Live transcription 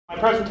My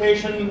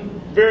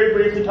presentation, very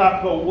briefly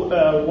talk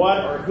about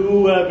what or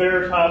who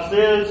Veritas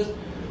is.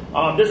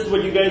 This is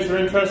what you guys are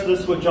interested in.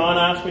 This is what John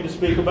asked me to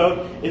speak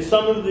about, is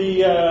some of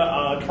the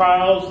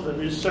trials, the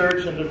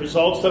research, and the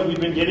results that we've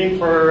been getting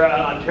for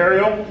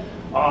Ontario.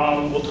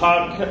 We'll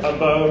talk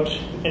about,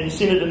 and you've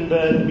seen it in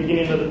the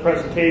beginning of the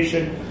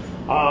presentation,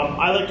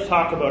 I like to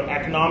talk about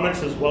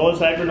economics as well as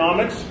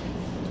agronomics.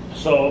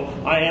 So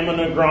I am an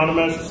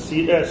agronomist,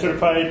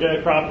 certified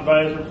crop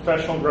advisor,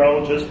 professional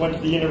grower, just went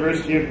to the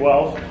University of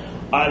Guelph.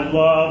 I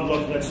love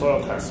looking at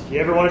soil tests. If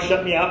you ever want to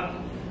shut me up,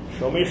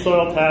 show me a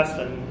soil test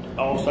and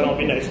all of a sudden I'll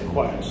be nice and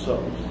quiet.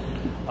 So,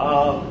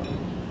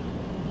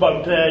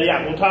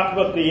 yeah, we'll talk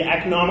about the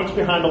economics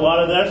behind a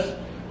lot of this.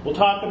 We'll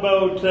talk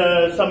about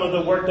some of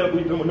the work that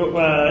we've been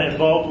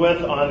involved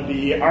with on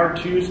the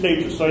R2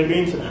 stage of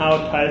soybeans and how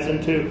it ties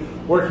into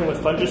working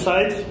with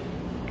fungicides.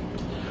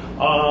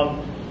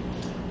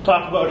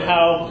 Talk about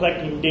how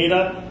collecting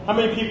data. How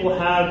many people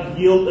have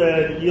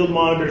yield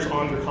monitors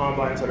on their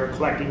combines that are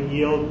collecting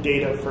yield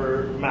data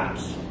for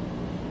maps?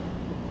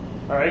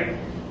 All right.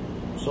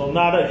 So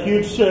not a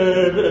huge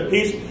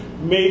piece.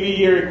 Maybe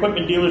your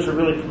equipment dealers are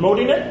really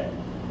promoting it.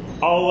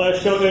 I'll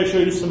show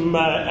you some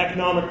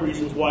economic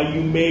reasons why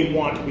you may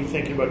want to be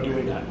thinking about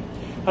doing that.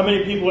 How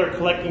many people are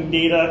collecting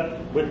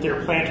data with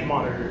their plant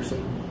monitors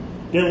and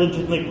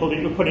diligently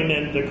putting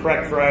in the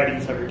correct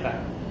varieties every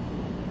time?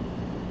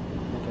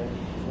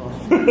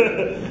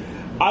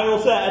 I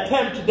will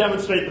attempt to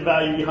demonstrate the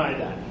value behind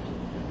that.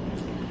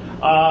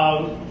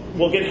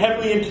 We'll get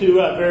heavily into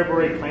variable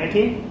rate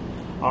planting.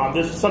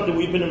 This is something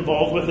we've been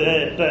involved with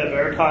at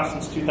Veritas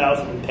since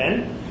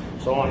 2010.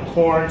 So on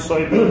corn,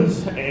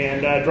 soybeans,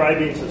 and dry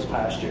beans this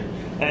past year.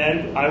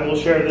 And I will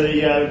share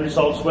the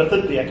results with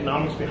it, the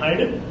economics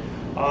behind it.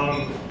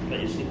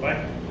 Let you see why.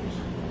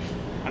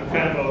 I'm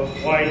kind of a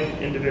wide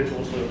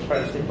individual, so try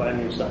to stick by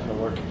me, it's not going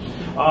to work.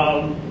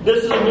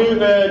 This is a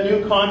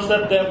new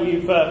concept that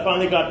we've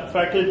finally got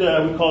perfected.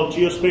 We call it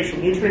geospatial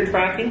nutrient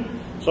tracking.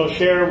 So I'll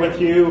share with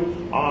you.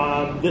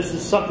 This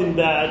is something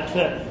that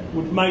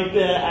might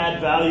add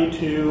value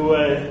to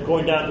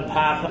going down the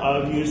path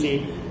of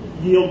using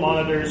yield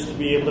monitors to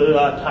be able to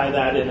tie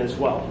that in as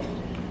well.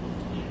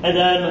 And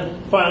then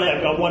finally,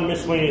 I've got one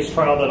miscellaneous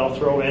trial that I'll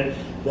throw in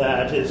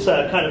that is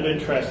kind of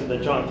interesting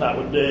that John thought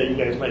you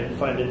guys might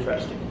find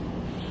interesting.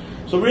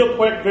 So real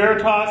quick,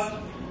 Veritas.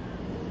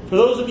 For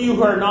those of you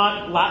who are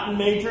not Latin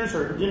majors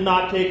or did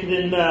not take it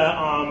in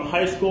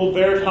high school,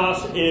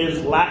 Veritas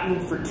is Latin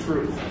for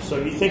truth. So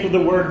if you think of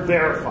the word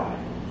verify,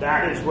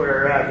 that is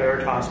where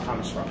Veritas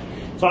comes from.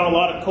 It's on a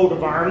lot of coat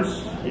of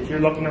arms if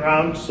you're looking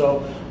around,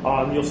 so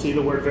you'll see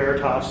the word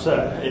Veritas.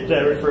 It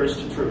refers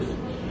to truth.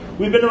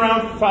 We've been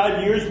around for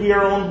 5 years. We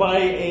are owned by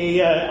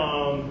a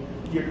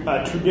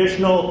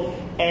traditional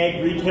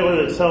ag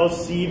retailer that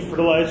sells seed,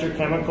 fertilizer,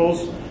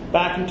 chemicals.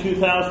 Back in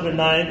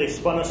 2009, they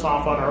spun us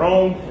off on our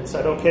own and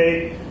said,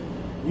 okay,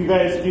 you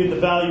guys do the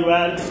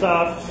value-added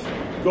stuff,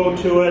 go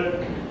to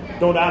it,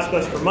 don't ask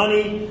us for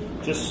money,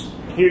 just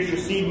here's your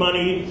seed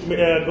money,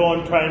 go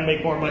and try and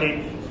make more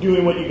money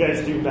doing what you guys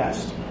do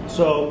best.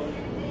 So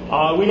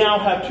we now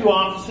have 2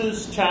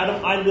 offices,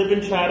 Chatham. I live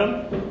in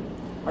Chatham.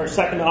 Our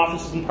second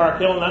office is in Park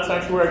Hill, and that's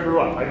actually where I grew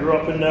up. I grew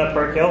up in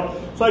Park Hill,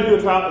 so I do a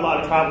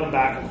lot of traveling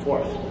back and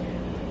forth.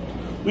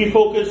 We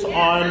focus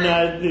on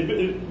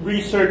the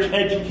research,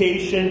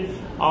 education.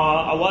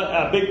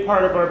 A big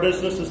part of our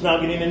business is now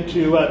getting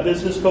into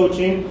business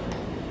coaching,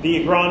 the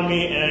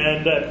agronomy,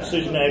 and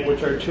precision ag,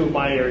 which are 2 of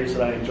my areas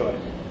that I enjoy.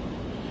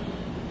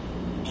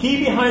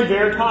 Key behind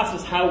Veritas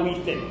is how we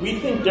think. We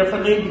think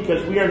differently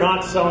because we are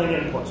not selling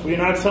inputs. We are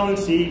not selling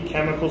seed,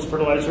 chemicals,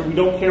 fertilizer. We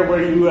don't care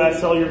where you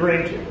sell your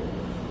grain to.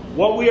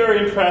 What we are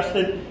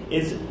interested in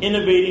is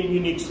innovating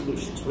unique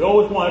solutions. We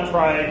always want to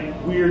try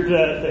weird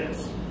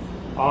things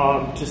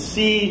to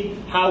see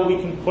how we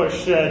can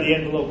push the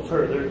envelope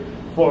further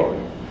forward.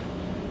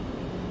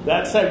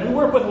 That said, we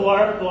work with a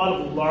lot of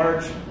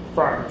large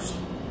farmers.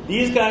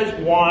 These guys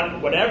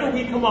want whatever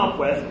we come up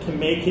with to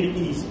make it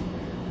easy.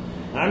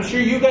 And I'm sure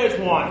you guys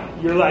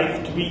want your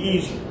life to be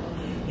easier.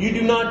 You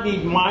do not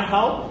need my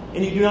help,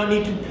 and you do not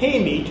need to pay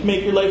me to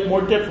make your life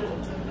more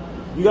difficult.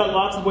 You got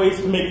lots of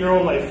ways to make your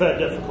own life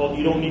difficult.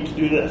 You don't need to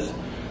do this.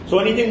 So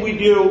anything we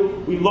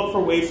do, we look for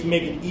ways to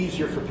make it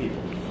easier for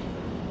people.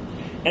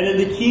 And then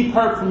the key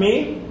part for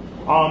me,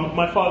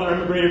 my father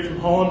immigrated from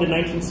Holland in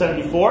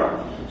 1974,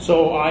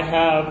 so I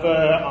have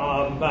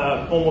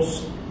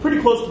almost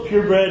pretty close to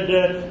purebred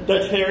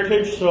Dutch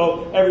heritage,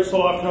 so every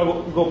so often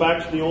I'll go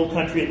back to the old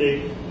country and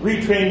they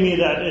retrain me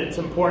that it's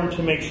important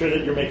to make sure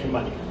that you're making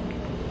money.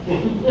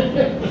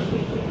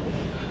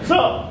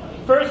 So,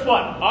 first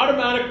one,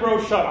 automatic row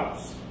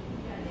shutoffs.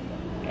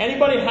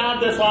 Anybody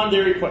have this on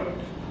their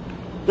equipment?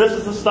 This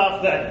is the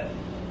stuff that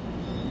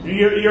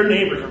your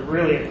neighbors are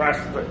really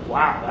impressed with.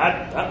 Wow,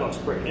 that looks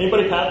great.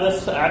 Anybody have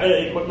this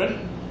equipment?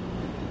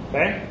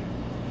 Okay.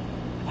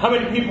 How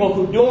many people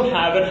who don't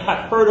have it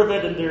have heard of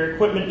it and their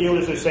equipment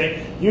dealers are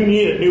saying, you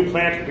need a new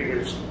planter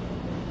because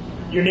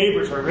your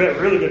neighbors are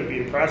really going to be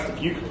impressed if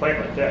you can plant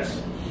like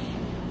this.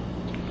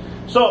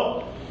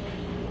 So,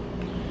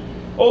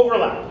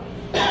 Overlap.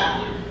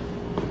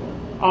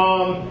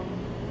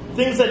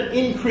 Things that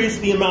increase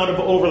the amount of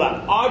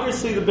overlap.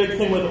 Obviously, the big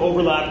thing with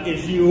overlap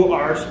is you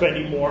are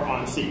spending more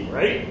on seed,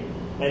 right?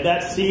 And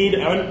that seed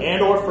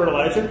and or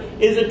fertilizer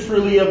isn't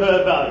truly of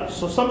value.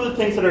 So some of the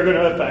things that are going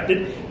to affect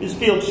it is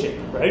field shape,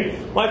 right?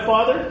 My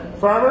father,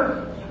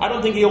 farmer, I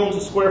don't think he owns a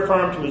square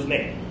farm to his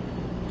name.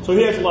 So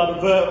he has a lot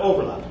of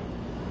overlap.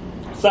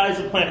 Size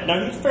of plant.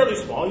 Now he's fairly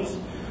small. He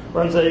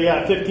runs a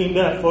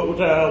 15-foot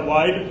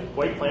wide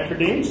white planter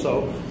beam.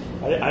 So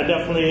I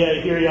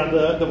definitely hear you on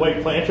the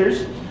white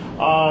planters.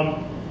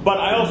 But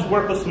I also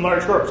work with some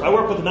large growers. I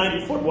work with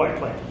 90-foot white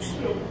planters.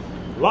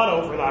 A lot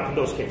of overlap in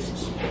those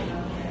cases.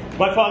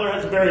 My father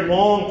has a very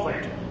long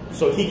planter,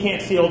 so he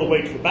can't see all the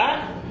way to the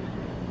back,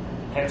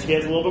 hence he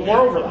has a little bit more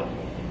overlap.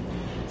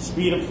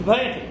 Speed of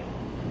planting,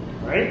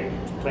 right?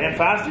 To plant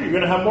faster, you're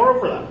going to have more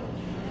overlap.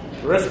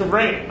 The risk of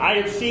rain. I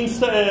have seen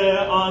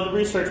on the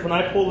research when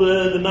I pull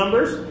the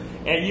numbers,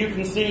 and you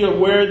can see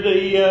where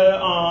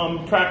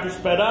the tractor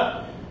sped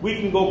up. We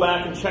can go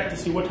back and check to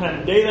see what time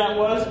of day that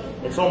was.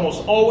 It's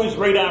almost always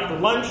right after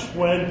lunch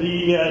when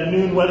the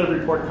noon weather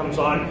report comes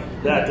on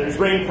that there's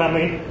rain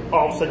coming.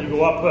 All of a sudden you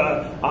go up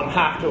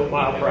half to a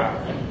mile per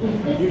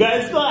hour. You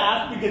guys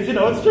laugh because you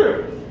know it's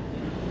true.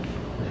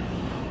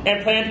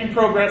 And planting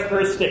progress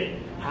for a state.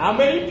 How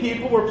many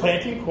people were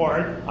planting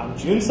corn on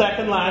June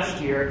 2nd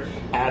last year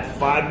at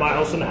 5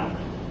 miles an hour?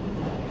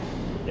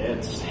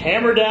 It's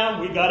hammer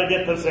down, we got to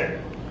get this in.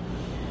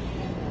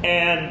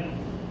 And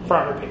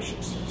farmer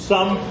patience.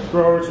 Some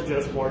growers are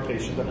just more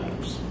patient than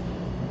others.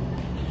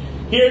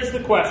 Here's the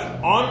question.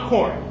 On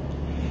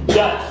corn,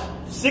 does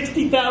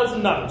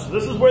 60,000 nubbins, so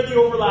this is where the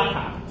overlap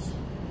happens,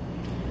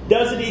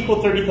 does it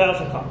equal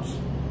 30,000 cobs?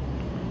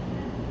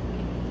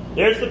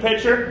 There's the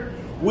picture.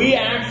 We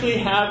actually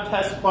have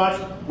test plots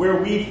where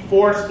we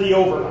force the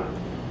overlap.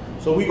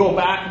 So we go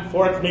back and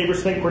forth.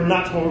 Neighbors think we're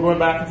nuts when we're going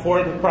back and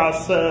forth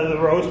across the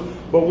rows,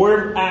 but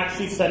we're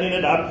actually setting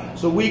it up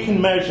so we can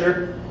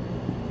measure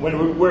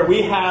where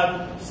we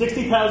have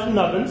 60,000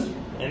 nubbins,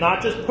 and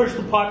not just push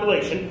the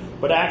population,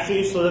 but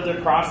actually so that they're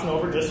crossing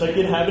over just like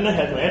you'd have in a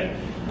headland.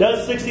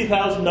 Does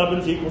 60,000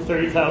 nubbins equal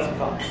 30,000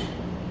 cobs?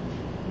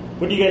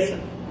 What do you guys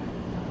think?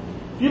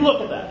 If you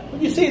look at that,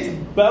 would you see it's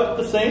about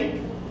the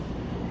same?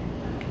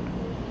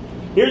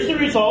 Here's the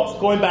results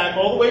going back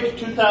all the way to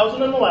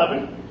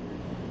 2011.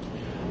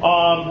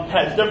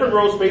 Has different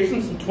row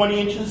spacings, some 20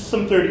 inches,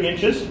 some 30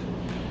 inches.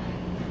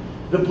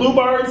 The blue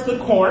bar is the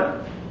corn.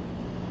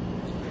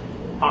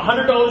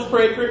 $100 per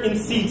acre in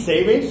seed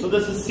savings. So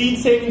this is seed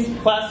savings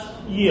plus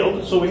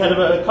yield. So we had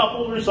a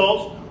couple of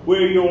results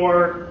where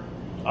your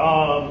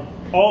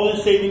all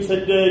the savings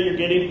that you're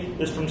getting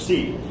is from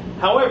seed.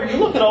 However, you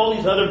look at all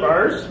these other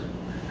bars,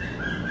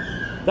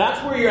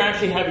 that's where you're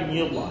actually having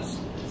yield loss.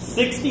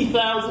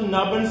 60,000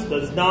 nubbins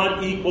does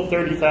not equal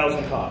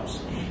 30,000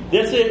 cobs.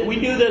 We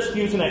do this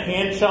using a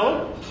hand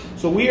sheller.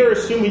 So we are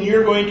assuming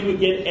you're going to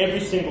get every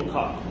single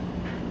cob.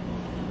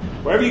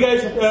 Wherever you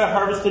guys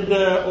harvested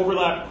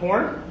overlapped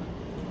corn,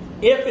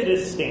 if it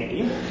is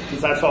standing,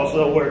 because that's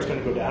also where it's going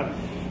to go down,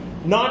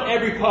 not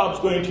every cob is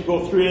going to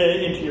go through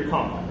into your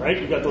combine, right?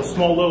 You've got those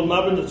small little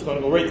nubbins that's going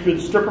to go right through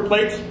the stripper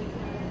plates.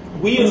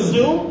 We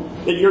assume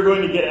that you're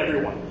going to get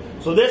every one.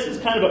 So this is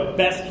kind of a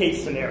best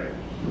case scenario.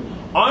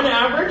 On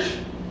average,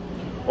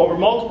 over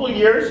multiple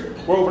years,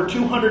 we're over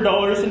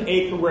 $200 an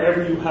acre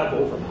wherever you have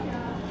overlap.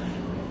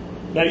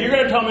 Now you're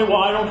going to tell me,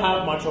 well, I don't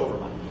have much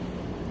overlap.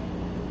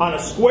 On a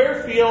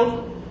square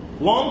field,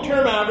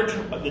 long-term average,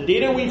 the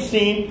data we've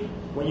seen,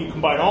 when you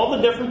combine all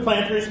the different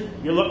planters,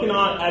 you're looking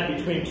at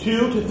between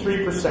 2 to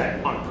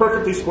 3% on a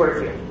perfectly square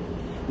field.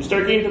 You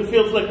start getting to the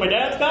fields like my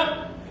dad's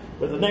got,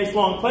 with a nice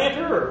long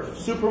planter or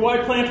super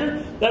wide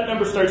planter, that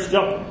number starts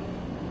jumping.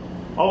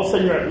 All of a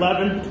sudden you're at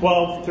 11,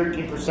 12,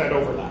 13%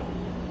 overlap.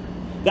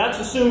 That's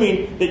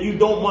assuming that you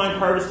don't mind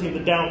harvesting the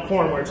down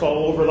corn where it's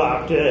all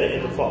overlapped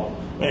in the fall,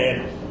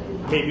 and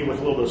maybe with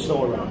a little bit of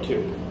snow around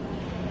too.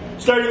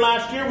 Starting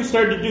last year, we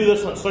started to do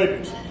this on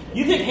soybeans.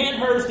 You think hand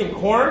harvesting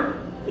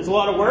corn is a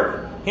lot of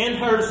work? Hand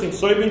harvesting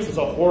soybeans is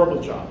a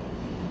horrible job.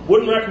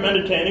 Wouldn't recommend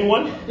it to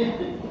anyone,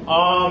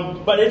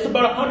 but it's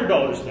about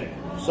 $100 an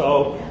acre.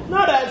 So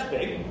not as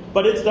big,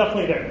 but it's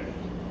definitely there.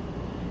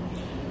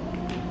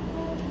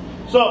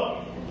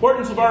 So,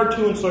 importance of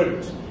R2 in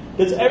soybeans.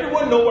 Does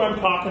everyone know what I'm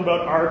talking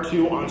about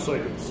R2 on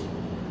soybeans?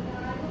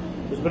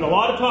 There's been a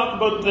lot of talk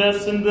about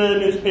this in the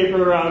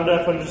newspaper around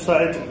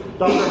fungicides.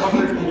 Dr.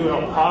 Hunter's been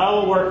doing a pile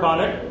of work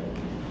on it,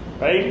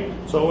 right?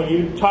 So when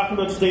you talk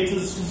about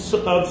stages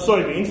of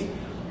soybeans,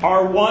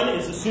 R1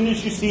 is as soon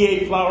as you see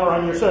a flower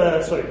on your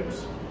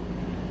soybeans.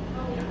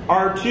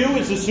 R2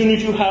 is as soon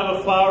as you have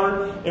a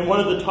flower in one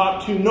of the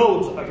top 2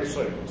 nodes of your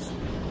soybeans.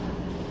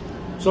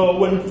 So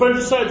when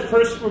fungicides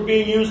first were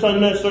being used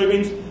on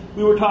soybeans,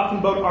 we were talking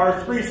about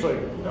R3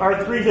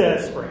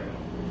 spray.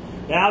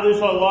 Now there's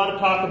a lot of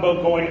talk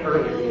about going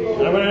early.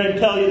 And I'm going to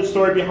tell you the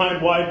story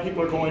behind why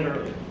people are going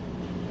early.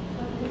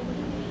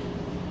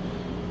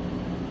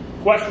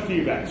 Question for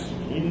you guys.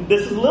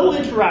 This is a little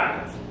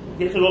interactive. It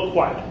gets a little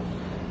quiet.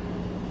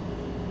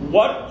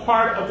 what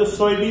part of the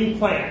soybean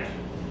plant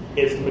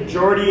is the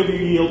majority of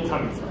your yield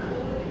coming from?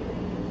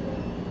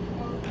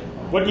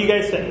 What do you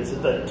guys think? Is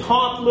it the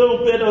top little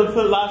bit of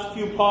the last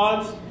few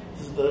pods?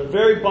 Is it the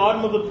very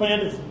bottom of the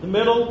plant? Is it the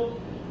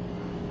middle?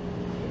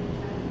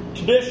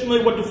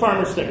 Traditionally, what do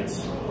farmers think?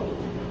 It's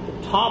the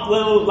top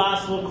little,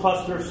 last little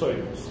cluster of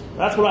soybeans.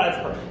 That's what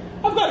I've heard.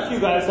 I've got a few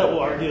guys that will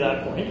argue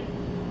that point.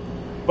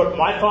 But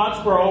my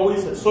thoughts were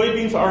always that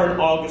soybeans are an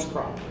August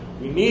crop.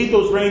 We need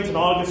those rains in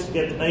August to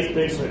get the nice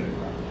big soybean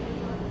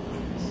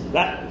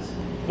crop.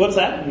 What's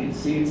that? You need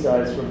seed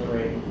size from the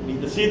rain. You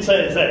need the seed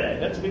size.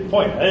 That's a good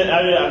point.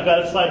 I've got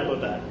a slide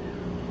about that.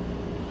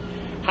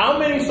 How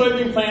many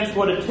soybean plants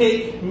would it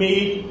take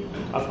me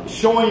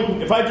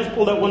showing, if I just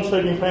pulled out one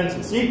soybean plant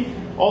and see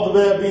all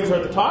the beans are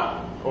at the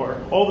top,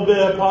 or all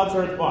the pods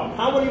are at the bottom?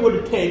 How many would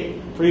it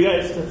take for you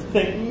guys to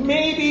think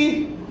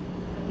maybe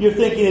your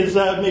thinking is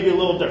maybe a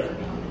little different?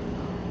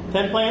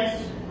 10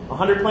 plants?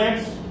 100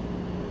 plants?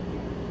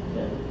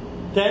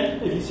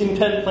 10? If you've seen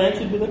 10 plants,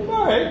 you'd be like,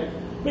 all right,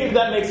 maybe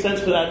that makes sense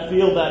for that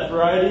field, that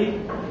variety.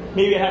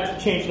 Maybe I have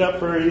to change it up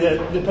for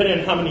depending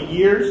on how many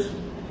years.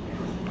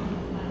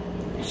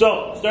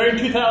 So, starting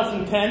in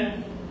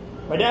 2010,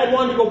 my dad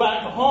wanted to go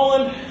back to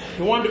Holland.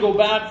 He wanted to go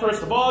back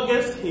 1st of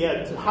August. He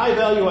had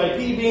high-value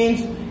IP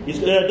beans. He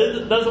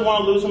doesn't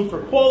want to lose them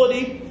for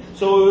quality,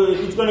 so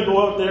he's going to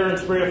go out there and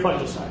spray a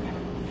fungicide.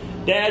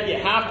 Dad, you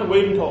have to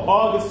wait until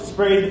August to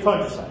spray the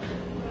fungicide.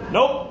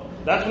 Nope,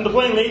 that's when the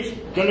plane leaves.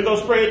 Going to go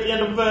spray at the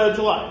end of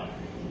July.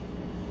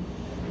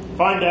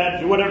 Fine, Dad,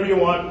 do whatever you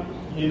want.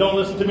 You don't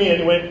listen to me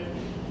anyway.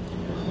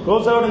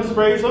 Goes out and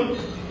sprays them.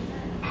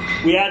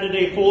 We added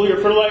a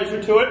foliar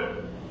fertilizer to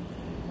it.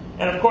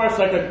 And of course,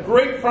 like a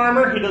great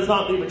farmer, he does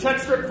not leave a check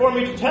strip for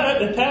me to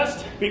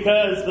test,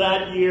 because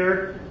that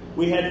year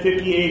we had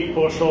 58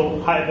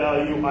 bushel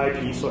high-value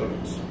IP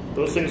soybeans.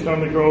 Those things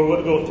normally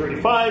go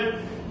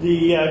 35.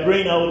 The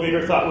grain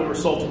elevator thought we were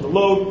salting the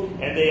load,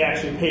 and they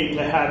actually paid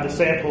to have the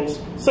samples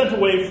sent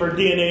away for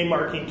DNA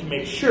marking to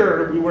make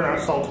sure we were not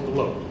salting the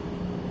load.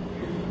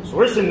 So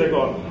we're sitting there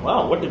going,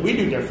 wow, what did we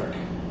do different?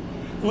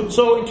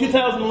 So in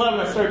 2011,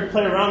 I started to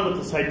play around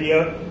with this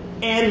idea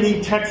and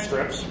leave check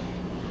strips.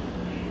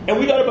 And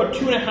we got about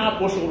 2.5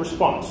 bushel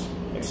response,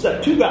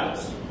 except 2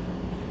 guys.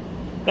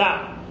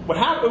 Now, what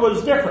happened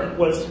was different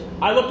was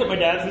I looked at my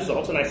dad's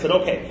results and I said,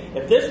 okay,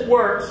 if this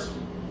works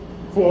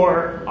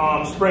for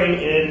spraying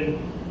in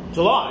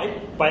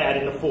July by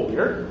adding a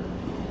foliar,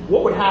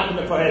 what would happen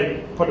if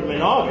I put them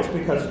in August?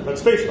 Because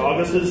let's face it,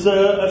 August is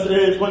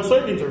when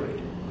soybeans are made.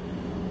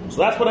 So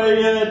that's what I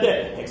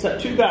did,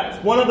 except 2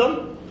 guys. One of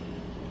them,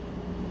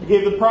 I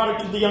gave the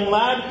product to the young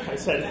lad. I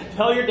said,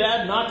 tell your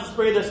dad not to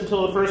spray this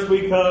until the first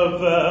week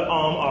of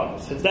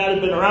August. His dad had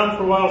been around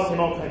for a while, seen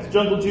all kinds of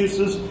jungle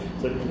juices.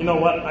 Said, you know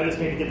what, I just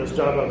need to get this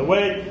job out of the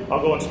way.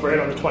 I'll go and spray it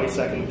on the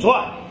 22nd of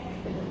July.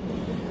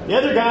 The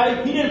other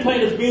guy, he didn't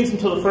plant his beans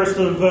until the 1st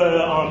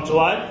of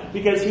July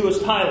because he was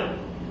tiling.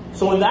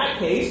 So in that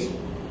case,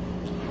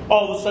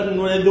 all of a sudden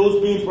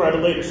those beans were at a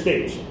later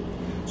stage.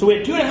 So we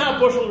had 2.5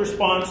 bushel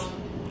response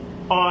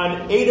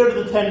on 8 out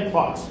of the 10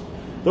 plots.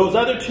 Those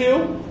other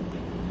 2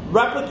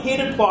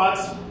 replicated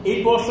plots,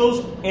 8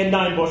 bushels and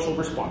 9 bushel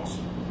response.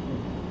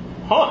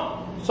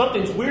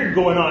 Something's weird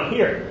going on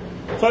here.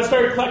 So I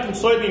started collecting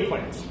soybean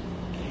plants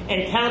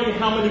and counting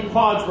how many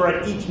pods were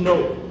at each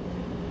node.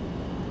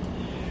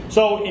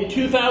 So in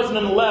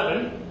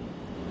 2011,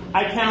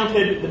 I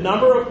counted the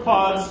number of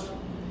pods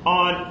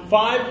on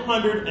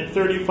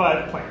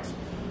 535 plants.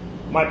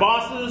 My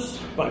bosses,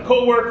 my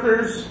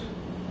co-workers,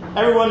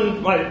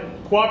 everyone, my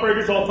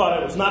cooperators all thought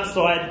I was nuts,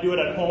 so I had to do it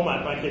at home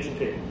at my kitchen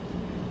table.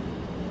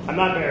 I'm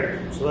not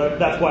married, so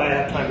that's why I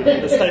have time to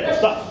do this type of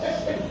stuff.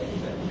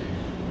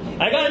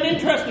 I got an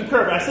interesting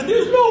curve. I said,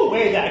 there's no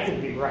way that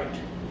could be right.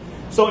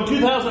 So in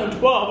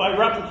 2012, I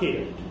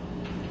replicated it.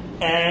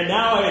 And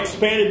now I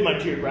expanded my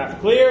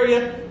geographical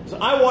area, so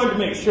I wanted to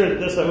make sure that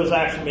this was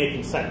actually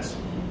making sense.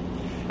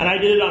 And I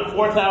did it on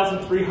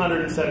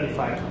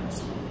 4,375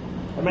 times.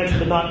 I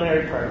mentioned the not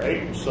married part,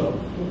 right? So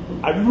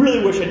I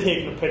really wish I'd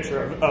taken a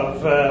picture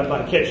of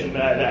my kitchen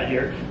that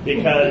year,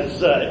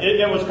 because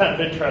it was kind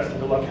of interesting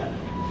to look at.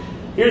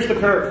 Here's the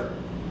curve.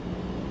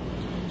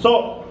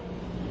 So,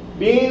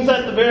 beans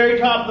at the very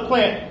top of the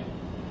plant.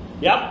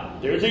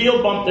 Yep, there's a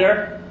yield bump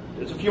there.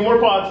 There's a few more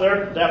pods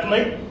there,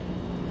 definitely.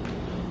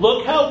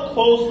 Look how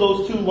close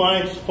those 2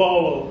 lines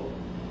follow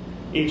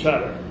each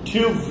other.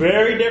 2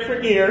 very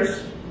different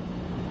years.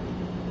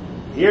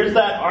 Here's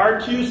that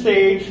R2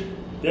 stage.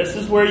 This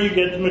is where you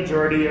get the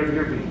majority of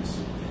your beans.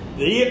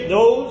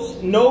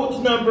 Those nodes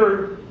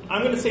number,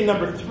 I'm going to say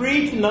number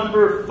 3 to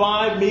number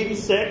 5, maybe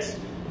 6,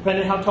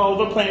 depending on how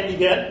tall of a plant you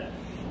get.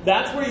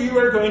 That's where you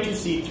are going to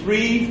see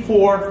 3,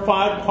 4,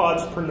 5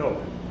 pods per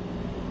node.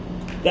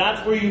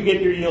 That's where you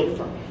get your yield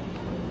from.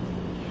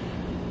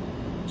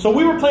 So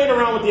we were playing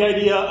around with the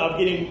idea of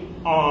getting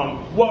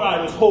what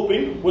I was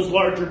hoping was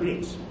larger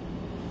beans.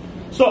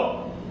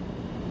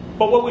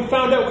 But what we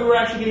found out, we were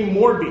actually getting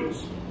more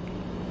beans.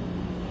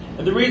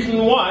 And the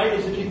reason why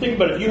is, if you think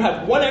about it, if you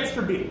have 1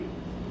 extra bean,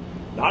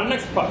 not an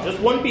extra pod, just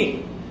 1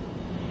 bean,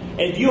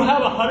 If you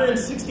have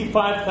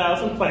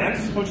 165,000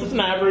 plants, which is an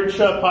average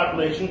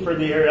population for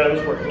the area I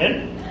was working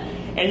in,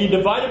 and you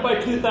divide it by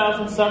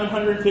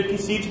 2,750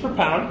 seeds per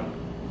pound,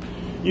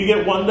 you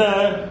get one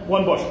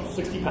bushel,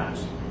 60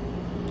 pounds.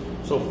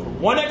 So for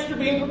one extra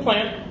bean per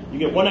plant, you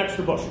get one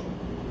extra bushel.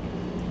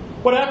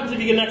 What happens if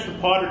you get an extra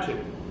pod or two?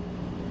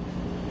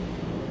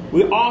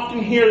 We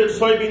often hear that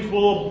soybeans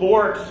will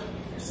abort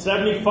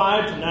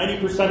 75 to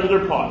 90%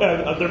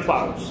 of their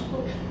flowers.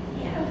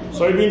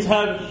 Soybeans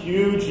have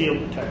huge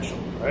yield potential,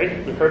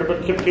 right? We heard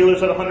about kip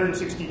peelers at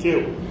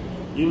 162.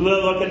 You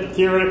look at the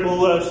theoretical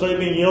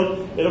soybean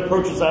yield, it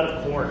approaches that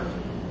of corn.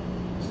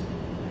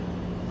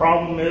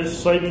 Problem is,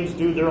 soybeans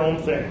do their own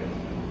thing.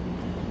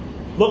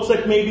 Looks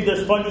like maybe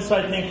this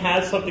fungicide thing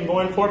has something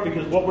going for it,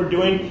 because what we're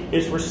doing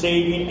is we're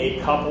saving a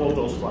couple of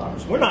those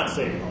flowers. We're not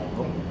saving all of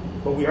them,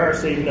 but we are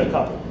saving a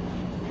couple.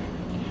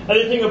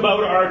 Another thing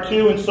about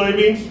R2 and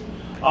soybeans,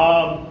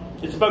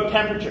 it's about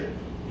temperature.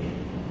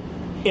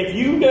 If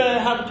you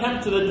have a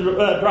temperature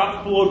that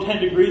drops below 10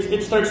 degrees,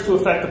 it starts to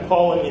affect the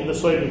pollen in the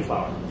soybean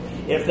flower.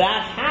 If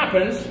that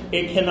happens,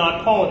 it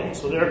cannot pollinate.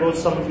 So there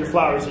goes some of your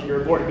flowers that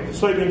you're aborting, because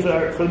soybeans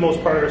are, for the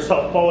most part, are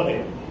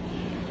self-pollinating.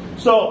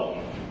 So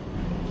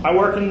I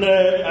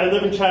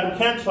live in Chatham,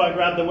 Kent, so I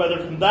grabbed the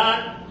weather from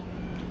that.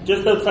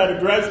 Just outside of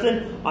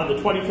Dresden, on the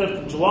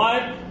 25th of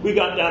July, we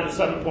got down to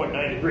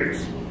 7.9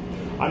 degrees.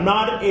 I'm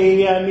not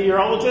a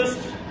meteorologist,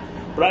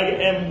 but I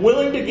am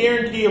willing to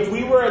guarantee if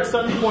we were at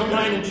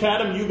 7.9 in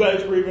Chatham, you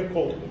guys were even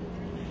colder.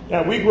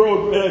 Now, we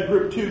grow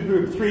group 2,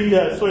 group 3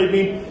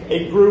 soybean,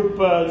 a group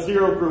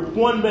 0, group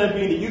 1 bean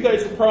that you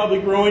guys are probably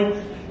growing.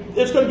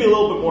 It's going to be a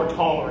little bit more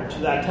tolerant to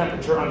that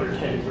temperature under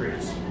 10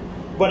 degrees.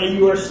 But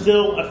you are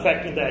still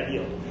affecting that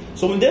yield.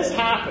 So when this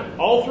happened,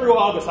 all through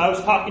August, I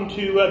was talking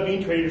to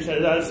bean traders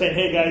and I was saying,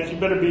 hey guys, you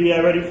better be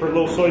ready for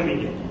low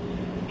soybean yield.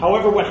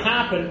 However, what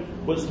happened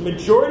was the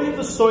majority of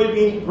the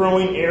soybean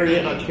growing area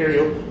in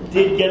Ontario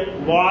did get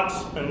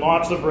lots and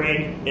lots of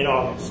rain in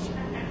August.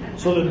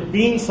 So the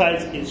bean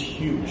size is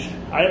huge.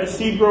 I have a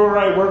seed grower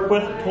I work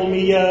with who told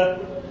me,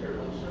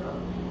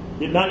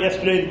 not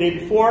yesterday, the day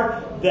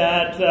before,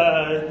 that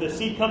the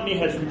seed company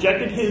has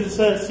rejected his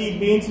seed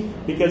beans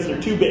because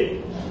they're too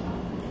big.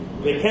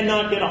 They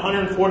cannot get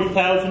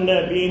 140,000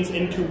 beans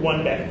into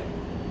one bag.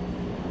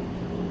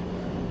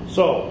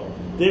 So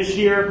this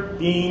year,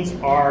 beans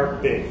are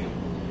big.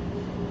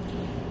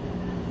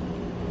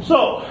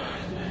 So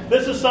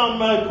this is some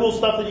cool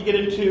stuff that you get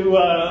into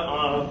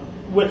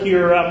with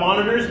your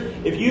monitors.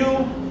 If you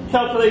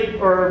calculate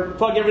or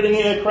plug everything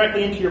in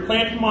correctly into your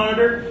planting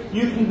monitor,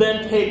 you can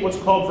then take what's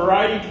called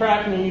variety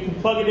tracking and you can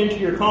plug it into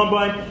your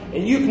combine,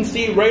 and you can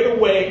see right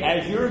away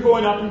as you're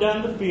going up and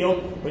down the field,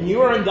 when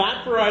you are in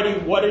that variety,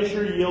 what is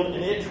your yield,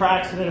 and it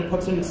tracks it and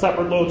puts it in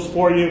separate loads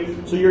for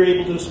you, so you're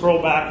able to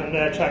scroll back and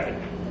check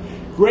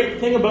it. Great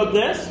thing about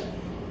this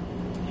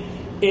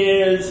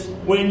is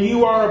when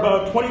you are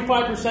about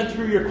 25%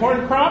 through your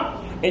corn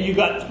crop and you've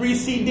got 3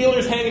 seed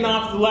dealers hanging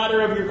off the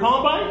ladder of your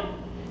combine,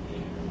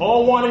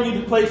 all wanting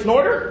you to place an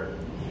order,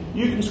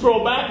 you can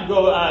scroll back and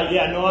go,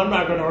 yeah, no, I'm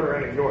not going to order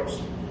any of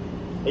yours.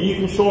 And you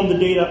can show them the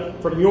data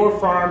from your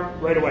farm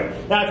right away.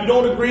 Now, if you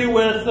don't agree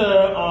with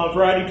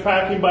variety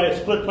tracking by a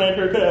split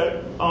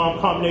planter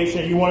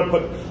combination, you want to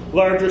put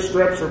larger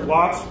strips or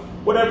blocks,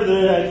 whatever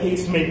the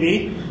case may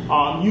be,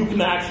 you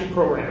can actually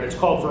program it. It's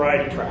called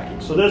variety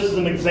tracking. So this is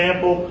an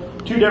example,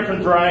 2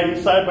 different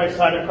varieties side by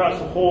side across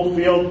the whole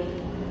field.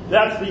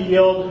 That's the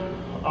yield,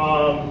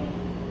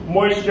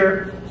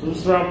 moisture. So this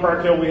is around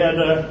Park Hill. We had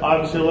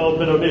obviously a little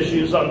bit of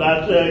issues on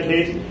that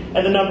case,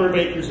 and the number of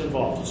acres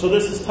involved. So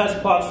this is test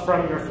plots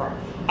from your farm.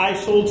 I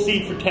sold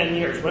seed for 10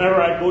 years.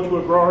 Whenever I'd go to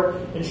a grower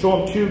and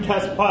show him 2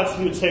 test plots,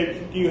 he would say,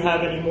 do you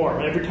have any more?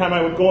 And every time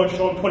I would go and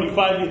show him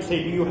 25, he would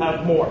say, do you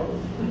have more?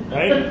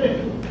 Right?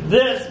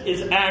 This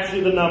is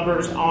actually the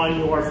numbers on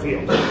your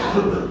field.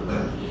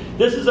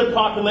 This is a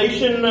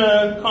population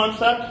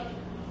concept.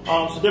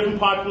 So different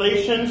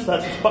populations,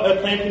 that's his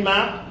planting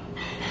map.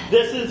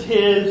 This is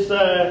his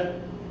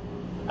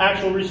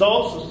actual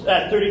results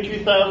at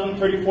 32,000,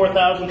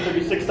 34,000,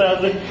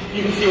 36,000.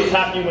 You can see what's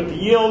happening with the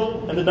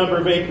yield and the number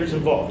of acres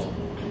involved.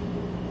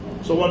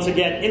 So once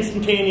again,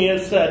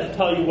 instantaneous to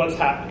tell you what's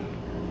happening.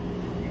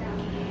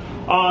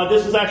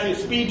 This is actually a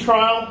speed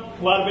trial.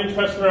 A lot of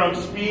interest around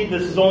speed.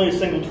 This is only a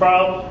single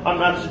trial. I'm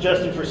not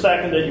suggesting for a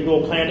second that you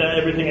go plant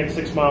everything at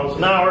 6 miles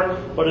an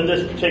hour, but in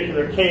this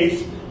particular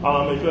case, it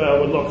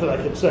would look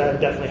like it's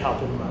definitely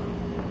helping them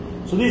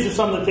out. So these are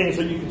some of the things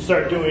that you can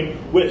start doing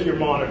with your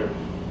monitor.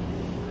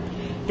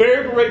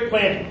 Variable rate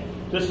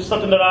planting. This is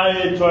something that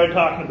I enjoy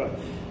talking about.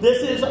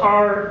 This is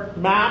our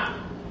map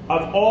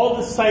of all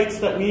the sites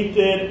that we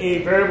did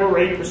a variable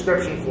rate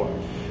prescription for.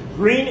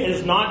 Green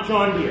is not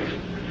John Deere.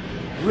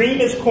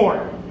 Green is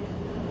corn.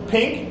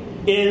 Pink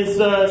is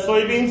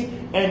soybeans,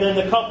 and then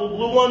the couple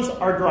blue ones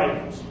are dry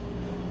beans.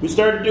 We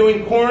started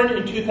doing corn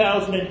in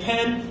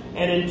 2010,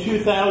 and in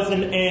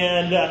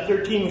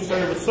 2013 we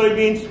started with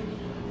soybeans,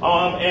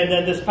 and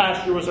then this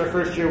past year was our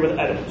first year with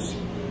edibles.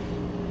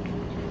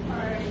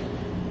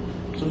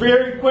 So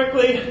very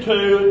quickly,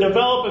 to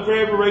develop a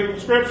variable rate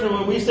prescription,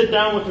 when we sit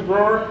down with the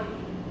grower,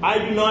 I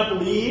do not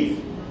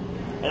believe,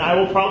 and I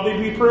will probably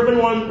be proven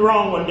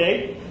wrong one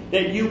day,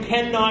 that you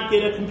cannot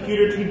get a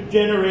computer to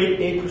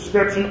generate a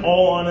prescription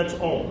all on its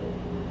own.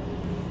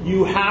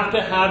 You have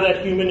to have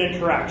that human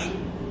interaction.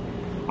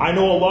 I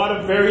know a lot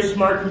of very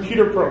smart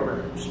computer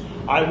programmers.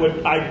 I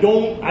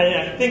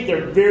think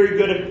they're very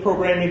good at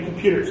programming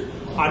computers.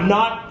 I'm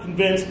not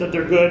convinced that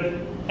they're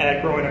good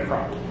at growing a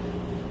crop.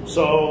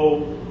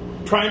 So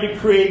trying to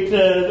create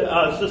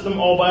a system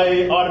all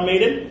by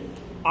automated,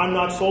 I'm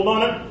not sold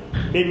on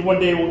it. Maybe one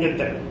day we'll get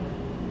there.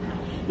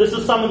 This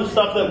is some of the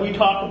stuff that we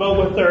talk about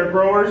with our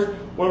growers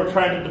when we're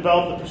trying to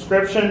develop the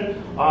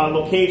prescription,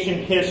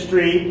 location,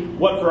 history,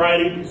 what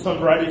variety, some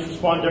varieties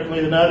respond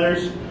differently than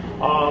others,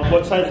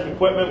 what size of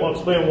equipment, we'll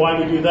explain why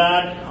we do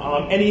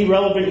that, any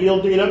relevant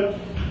yield data.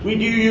 We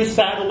do use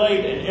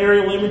satellite and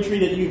aerial imagery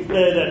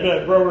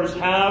that growers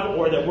have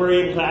or that we're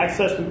able to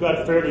access. We've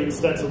got a fairly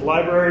extensive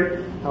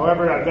library.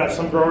 However, I've got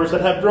some growers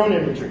that have drone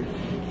imagery.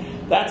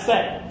 That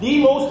said,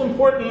 the most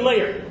important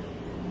layer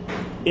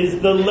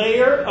is the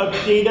layer of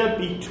data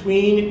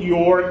between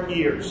your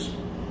ears.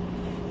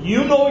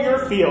 You know your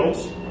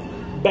fields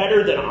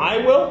better than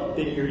I will,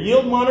 than your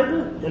yield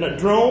monitor, than a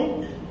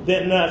drone,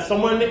 than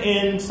someone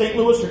in St.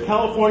 Louis or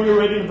California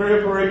writing a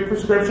variable rate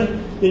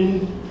prescription.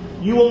 Then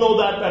you will know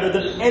that better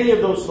than any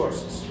of those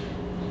sources.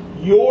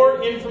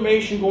 Your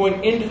information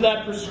going into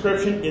that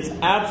prescription is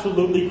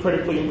absolutely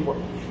critically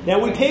important. Now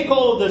we take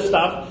all of this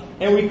stuff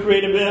and we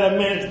create a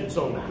management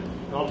zone map.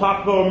 And I'll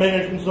talk about a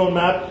management zone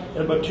map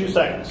in about 2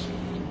 seconds.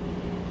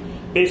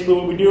 Basically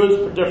what we do is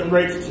put different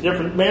rates to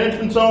different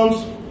management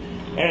zones,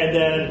 and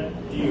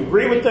then do you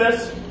agree with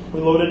this?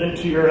 We load it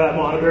into your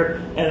monitor,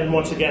 and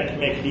once again to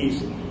make it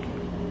easy.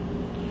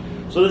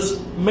 So this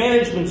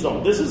management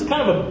zone, this is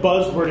kind of a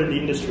buzzword in the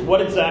industry.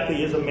 What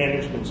exactly is a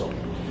management zone?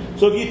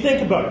 So if you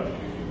think about it,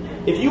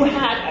 if you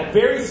had a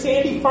very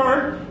sandy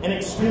farm and an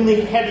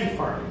extremely heavy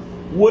farm,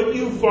 would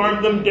you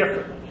farm them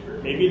differently?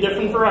 Maybe a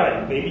different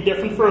variety, maybe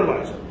different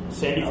fertilizer.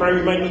 Sandy farm,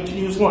 you might need to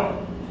use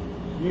lime.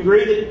 You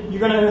agree that you're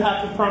going to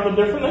have to farm them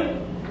differently?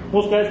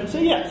 Most guys would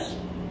say yes.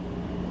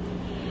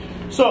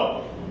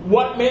 So,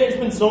 what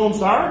management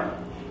zones are,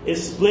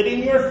 is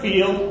splitting your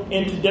field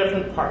into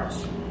different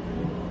parts.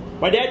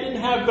 My dad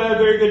didn't have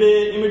very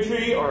good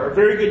imagery or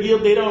very good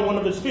yield data on one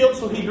of his fields,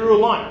 so he drew a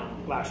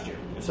line last year.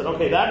 I said,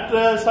 okay, that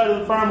side of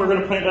the farm we're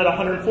going to plant at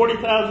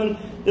 140,000,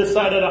 this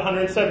side at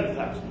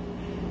 170,000.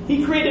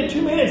 He created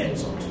 2 management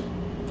zones.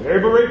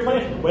 Variable rate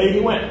planting, away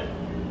he went.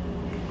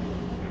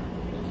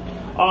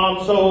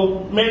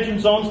 So management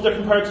zones,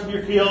 different parts of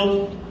your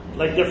field,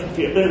 like different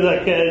fields,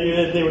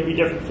 they would be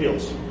different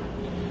fields.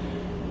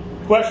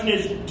 Question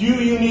is, do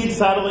you need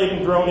satellite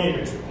and drone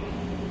imagery?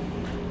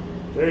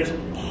 There's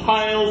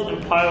piles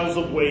and piles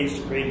of ways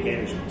to create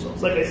management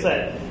zones. Like I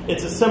said,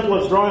 it's as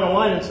simple as drawing a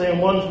line and saying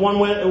one's one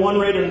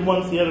rate and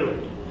one's the other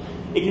rate.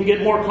 It can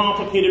get more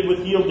complicated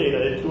with yield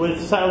data,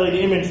 with satellite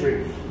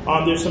imagery.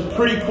 There's some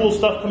pretty cool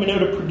stuff coming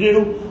out of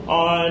Purdue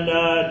on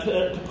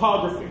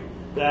topography.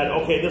 That,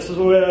 okay, this is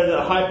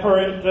the high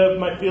point of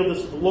my field,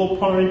 this is the low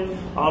point.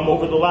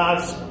 Over the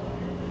last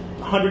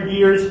 100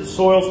 years, the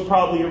soil's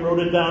probably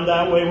eroded down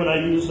that way when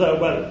I use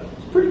weather.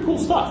 It's pretty cool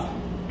stuff.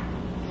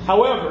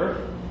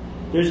 However,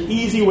 there's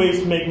easy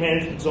ways to make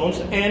management zones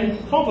and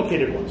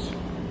complicated ones.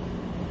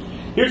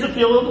 Here's a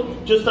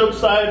field just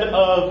outside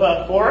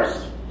of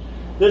Forest.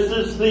 This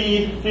is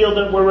the field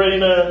that we're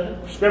writing a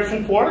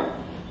prescription for.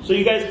 So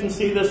you guys can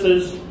see this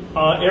is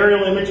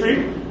aerial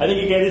imagery. I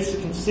think you guys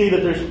can see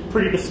that there's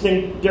pretty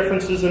distinct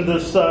differences in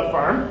this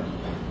farm.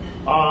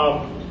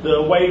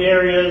 The white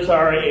areas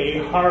are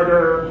a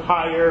harder,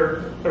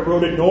 higher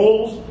eroded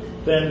knolls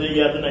than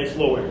the nice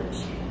low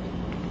areas.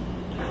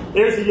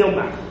 There's the yield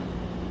map.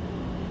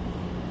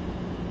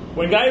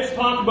 When guys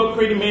talk about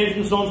creating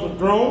management zones with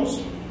drones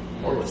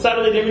or with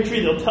satellite imagery,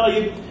 they'll tell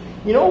you,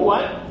 you know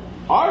what?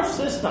 Our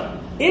system,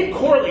 it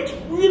correlates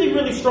really,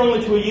 really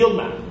strongly to a yield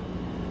map.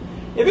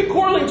 If it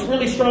correlates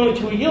really strongly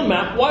to a yield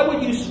map, why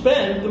would you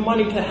spend the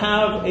money to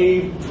have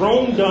a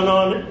drone done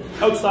on it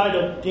outside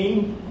of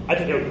Dean? I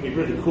think it would be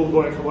really cool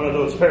going for one of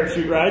those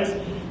parachute rides,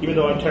 even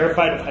though I'm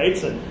terrified of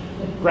heights and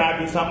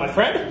gravity's not my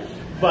friend.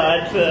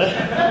 But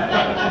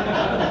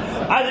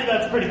I think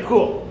that's pretty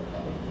cool.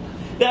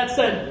 That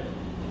said,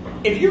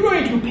 if you're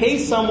going to pay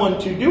someone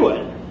to do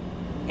it,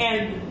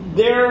 and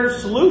their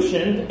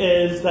solution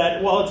is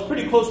that, well, it's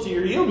pretty close to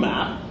your yield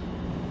map,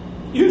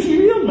 use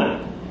your yield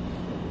map.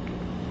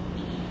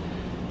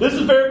 This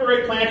is variable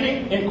rate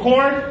planting. In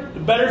corn,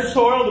 the better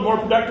soil, the more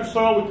productive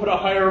soil, we put a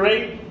higher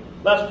rate.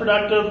 Less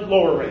productive,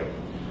 lower rate.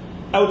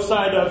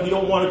 Outside of, you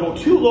don't want to go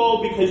too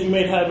low because you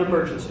may have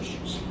emergence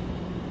issues.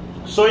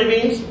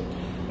 Soybeans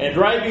and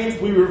dry beans,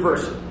 we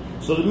reverse it.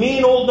 So the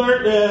mean old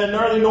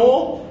gnarly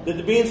knoll that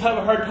the beans have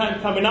a hard time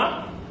coming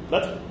up,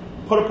 let's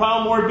put a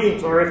pile more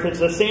beans. Or if it's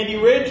a sandy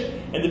ridge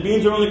and the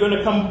beans are only going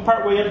to come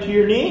partway up to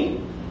your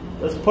knee,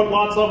 let's put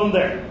lots of them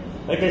there.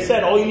 Like I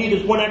said, all you need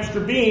is one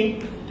extra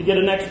bean to get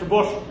an extra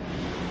bushel.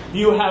 If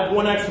you have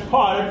one extra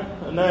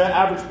pod, and the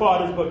average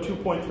spot is about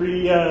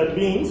 2.3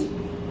 beans.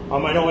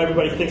 I know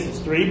everybody thinks it's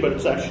 3, but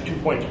it's actually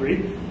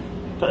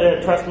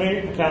 2.3. Trust me,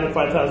 I counted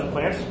 5,000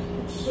 plants.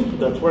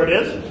 That's where it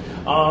is.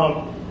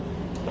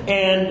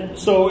 And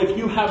so if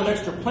you have an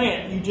extra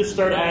plant, you just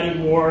start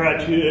adding more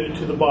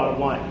to the bottom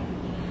line.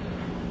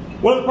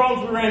 One of the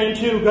problems we ran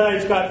into,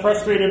 guys got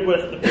frustrated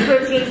with the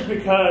prescriptions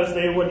because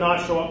they would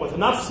not show up with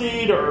enough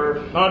seed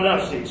or not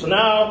enough seed. So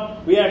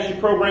now we actually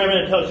program it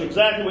and it tells you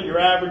exactly what your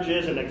average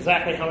is and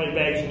exactly how many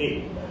bags you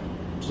need.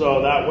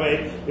 So that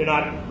way you're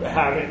not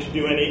having to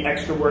do any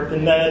extra work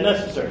than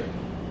necessary.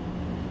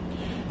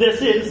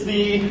 This is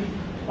the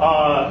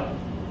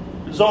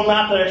zone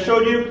map that I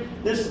showed you.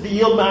 This is the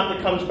yield map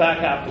that comes back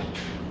after.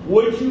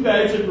 Would you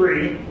guys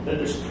agree that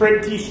there's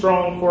pretty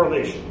strong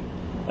correlation?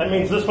 That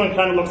means this one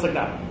kind of looks like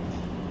that one.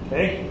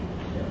 Okay?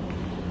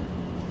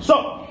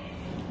 So,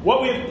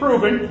 what we've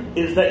proven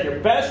is that your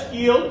best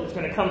yield is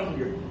going to come from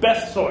your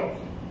best soil.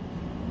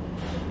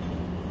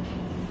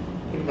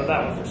 Think about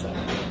that one for a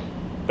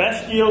second.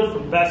 Best yield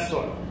from best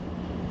soil.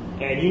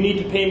 And you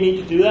need to pay me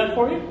to do that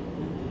for you?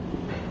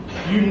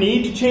 You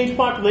need to change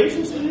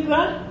populations to do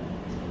that?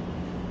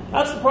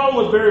 That's the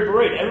problem with variable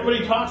rate.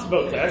 Everybody talks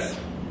about this.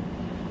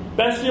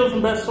 Best yield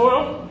from best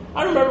soil.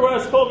 I remember when I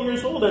was 12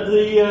 years old at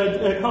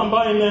the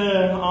combine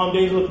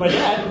days with my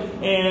dad,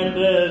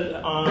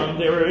 and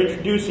they were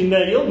introducing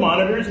the yield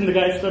monitors, and the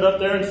guy stood up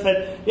there and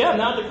said, yeah,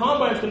 now the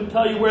combine's going to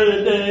tell you where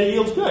the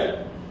yield's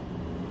good.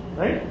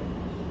 Right?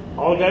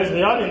 All the guys in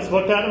the audience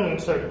looked at him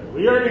and said,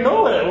 we already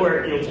know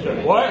where it yield's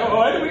good.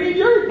 Why do we need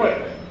your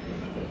equipment?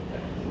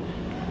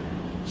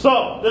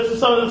 So, this is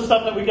some of the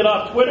stuff that we get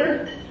off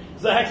Twitter.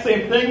 Exact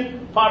same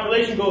thing.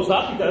 Population goes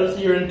up because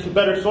you're into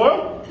better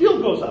soil.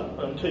 Yield goes up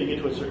until you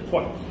get to a certain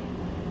point.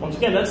 Once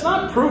again, that's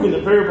not proving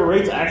that variable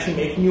rate's actually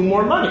making you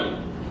more money.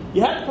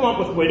 You have to come up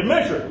with a way to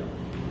measure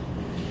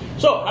it.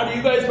 So, how do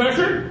you guys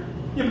measure?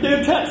 You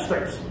do test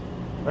strips.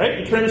 Right?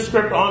 You turn the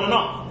script on and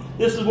off.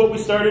 This is what we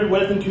started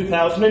with in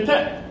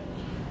 2010.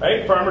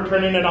 Right? Farmer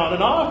turning it on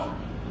and off.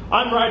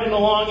 I'm riding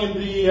along in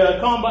the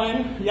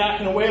combine,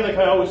 yakking away like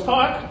I always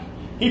talk.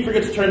 He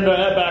forgets to turn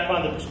back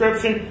on the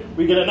prescription.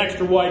 We get an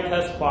extra wide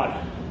test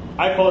plot.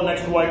 I call it an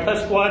extra wide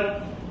test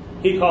plot.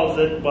 He calls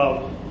it,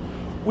 well,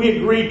 we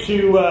agreed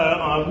to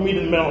meet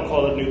in the middle and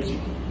call it noopsie.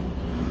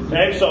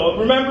 Okay, so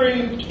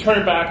remembering to turn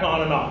it back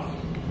on and off.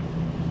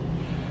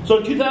 So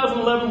in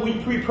 2011,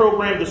 we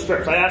pre-programmed the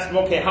strips. I asked him,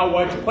 okay, how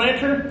wide's your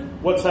planter?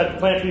 What size of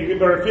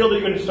planter or field are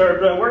you going to start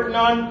working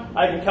on?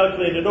 I can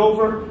calculate it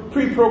over,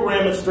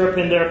 pre-program a strip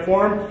in there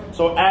for him.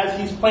 So as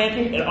he's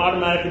planting, it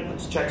automatically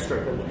puts a check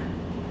strip in there.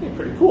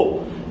 Pretty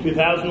cool.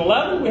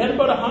 2011, we had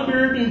about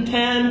 $110,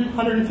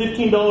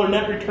 $115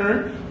 net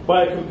return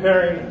by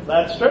comparing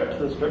that strip to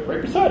the strip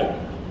right beside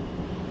it.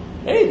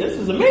 Hey, this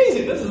is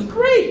amazing. This is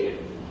great.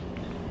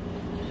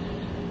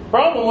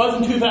 Problem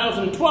was in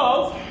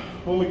 2012,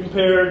 when we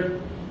compared,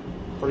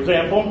 for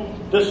example,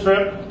 this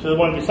strip to the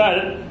one beside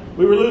it,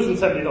 we were losing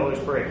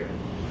 $70 per acre.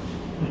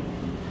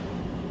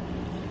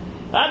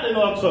 That didn't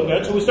look so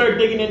good, so we started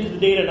digging into the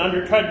data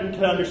and trying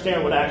to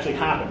understand what actually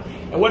happened.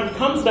 And what it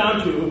comes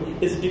down to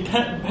is it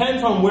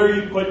depends on where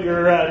you put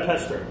your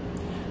test strip.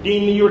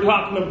 Dean, you were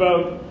talking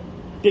about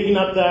digging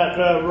up that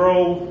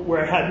row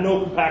where it had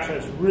no compaction,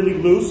 it's really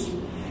loose,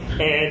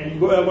 and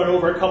you went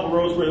over a couple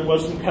rows where there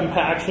was some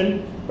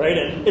compaction, right?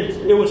 And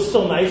it was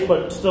still nice,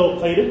 but still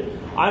plated.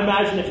 I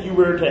imagine if you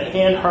were to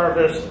hand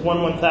harvest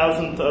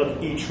 1/1000th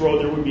of each row,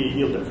 there would be a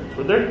yield difference,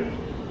 would there?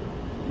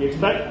 You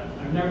expect?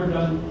 I've never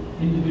done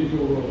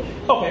individual rows.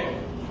 Okay,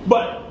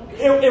 but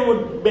it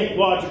would make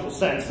logical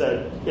sense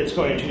that it's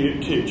going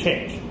to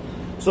change.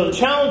 So the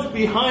challenge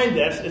behind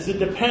this is it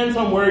depends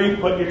on where you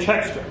put your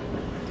check strip.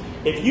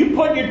 If you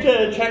put your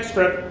check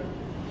strip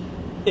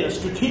in a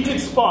strategic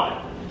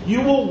spot,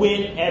 you will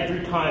win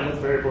every time with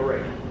variable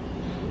rate.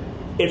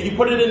 If you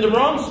put it in the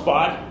wrong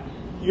spot,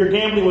 you're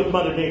gambling with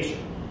Mother Nature.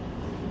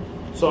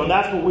 So, and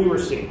that's what we were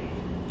seeing.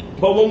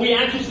 But when we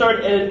actually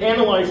started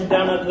analyzing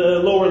down at the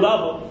lower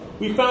level,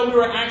 we found we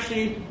were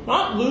actually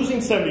not losing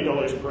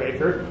 $70 per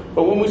acre,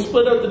 but when we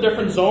split out the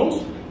different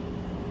zones,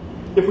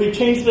 if we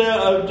changed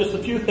just a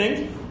few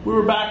things, we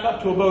were back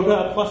up to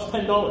about plus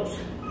 $10.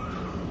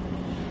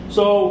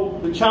 So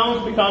the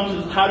challenge becomes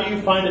is how do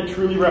you find a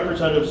truly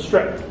representative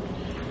strip?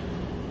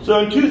 So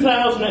in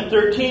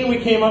 2013, we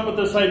came up with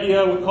this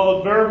idea we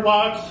call it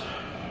Variblocks.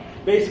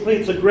 Basically,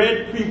 it's a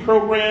grid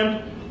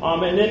pre-programmed,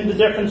 and in the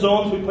different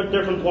zones, we put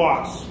different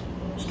blocks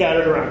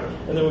scattered around.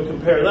 And then we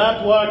compare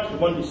that block to the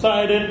one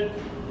beside it,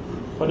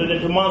 put it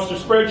into a monster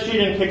spreadsheet,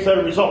 and it kicks out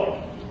a result.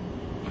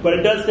 But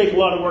it does take a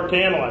lot of work to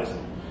analyze it.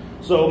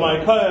 So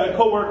my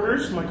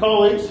co-workers, my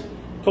colleagues,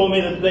 told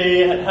me that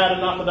they had had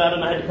enough of that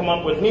and I had to come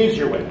up with an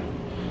easier way.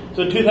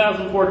 So in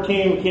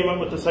 2014, we came up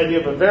with this idea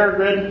of a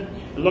Varigrid.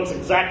 It looks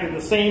exactly the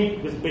same,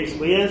 because it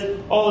basically is.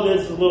 All it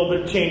is a little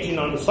bit changing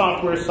on the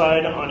software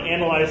side. On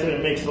analyzing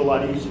it makes it a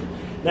lot easier.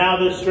 Now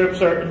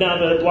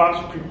the blocks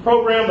are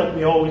pre-programmed like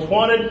we always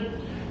wanted.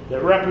 They're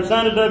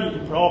representative. You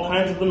can put all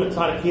kinds of them. It's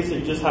not a case that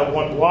you just have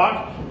one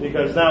block,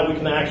 because now we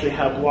can actually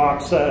have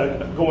blocks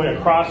going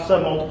across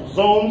multiple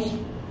zones.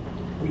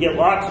 We get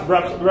lots of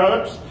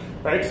routes,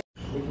 right? So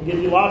we can give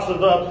you lots of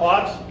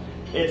plots.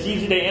 It's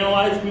easy to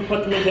analyze. We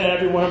put them into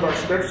every one of our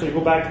scripts, so you go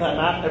back to that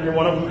map, every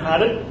one of them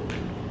had it.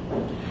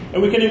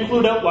 And we can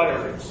include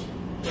outlier rates,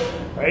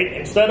 right?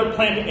 Instead of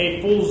planting a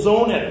full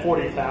zone at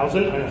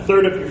 40,000 and a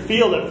third of your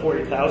field at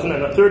 40,000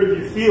 and a third of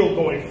your field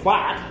going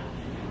flat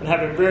and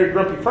have a very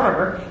grumpy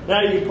farmer,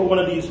 now you can put one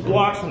of these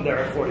blocks in there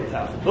at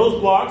 40,000. Those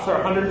blocks are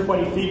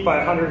 120 feet by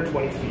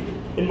 120 feet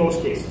in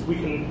most cases. We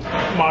can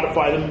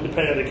modify them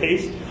depending on the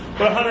case,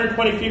 but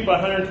 120 feet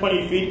by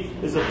 120 feet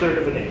is a third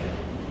of an acre.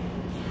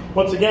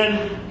 Once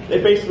again,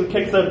 it basically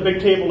kicks out a big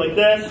table like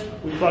this.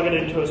 We plug it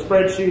into a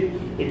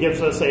spreadsheet. It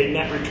gives us a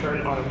net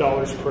return on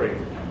dollars per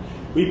acre.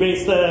 We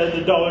base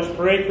the dollars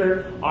per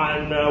acre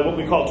on what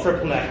we call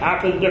triple net.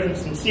 After the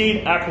difference in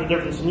seed, after the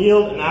difference in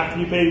yield, and after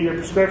you pay your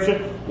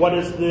prescription, what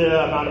is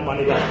the amount of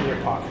money left in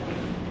your pocket?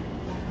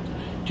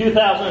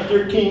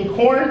 2013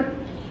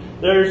 corn,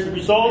 there's the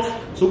results.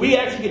 So we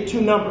actually get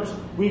two numbers.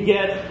 We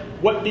get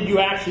what did you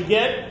actually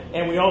get,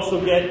 and we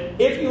also get,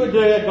 if you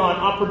had gone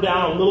up or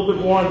down a little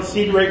bit more on the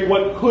seed rate,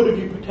 what could have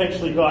you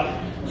potentially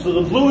gotten? So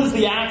the blue is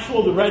the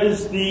actual, the red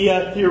is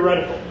the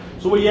theoretical.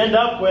 So what you end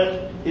up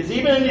with is,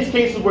 even in these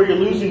cases where you're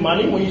losing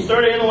money, when you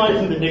start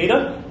analyzing the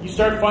data, you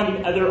start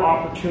finding other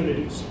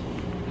opportunities.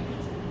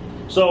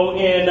 So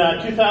in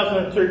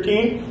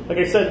 2013, like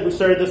I said, we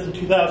started this in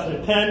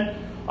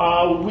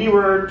 2010, we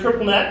were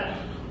triple net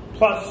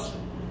plus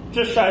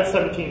just shy of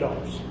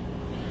 $17.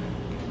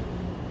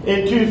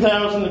 In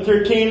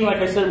 2013, like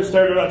I said, we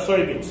started on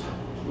soybeans.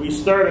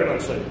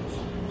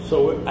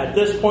 So at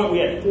this point, we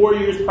had 4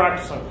 years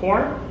practice on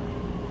corn.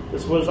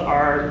 This was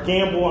our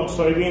gamble on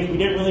soybeans. We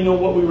didn't really know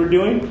what we were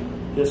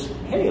doing. Just,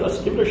 hey, let's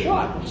give it a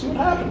shot. Let's see what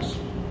happens.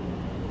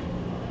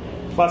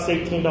 Plus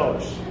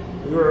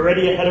 $18. We were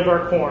already ahead of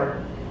our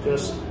corn.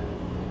 Just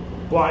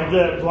blind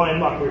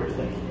luck, we were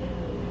thinking.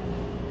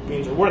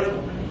 Beans are worth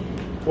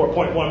it.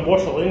 4.1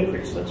 bushel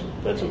increase.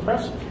 That's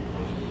impressive.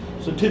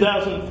 So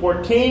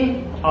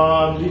 2014, these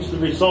are the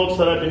results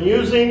that I've been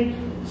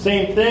using.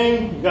 Same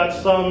thing. You got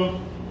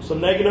some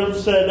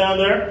negatives down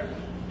there.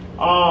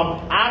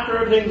 After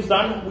everything's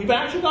done, we've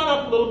actually gone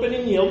up a little bit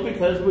in yield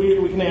because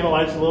we can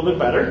analyze a little bit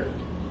better.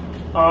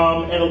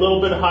 And a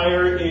little bit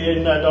higher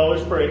in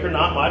dollars per acre,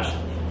 not much.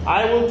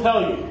 I will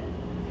tell you,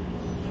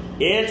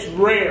 it's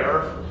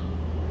rare,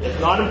 if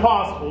not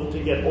impossible,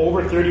 to get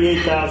over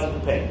 $38,000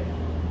 to pay.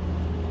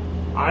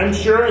 I'm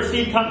sure a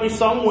seed company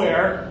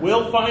somewhere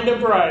will find a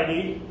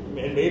variety,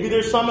 and maybe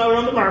there's some out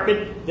on the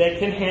market that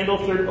can handle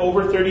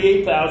over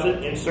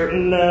 $38,000 in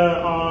certain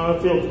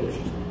field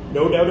conditions.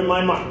 No doubt in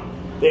my mind.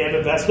 They have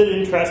a vested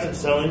interest in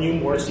selling you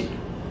more seed.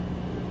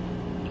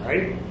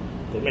 Right?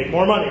 They make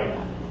more money on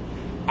that.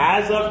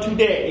 As of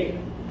today,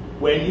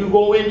 when you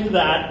go into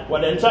that,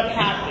 what ends up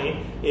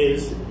happening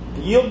is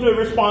the yield to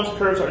response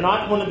curves are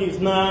not one of these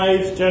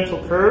nice,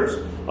 gentle curves.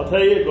 I'll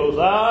tell you, it goes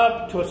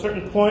up to a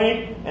certain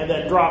point and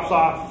then drops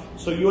off.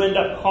 So you end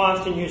up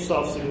costing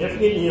yourself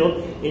significant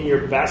yield in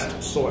your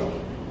best soil.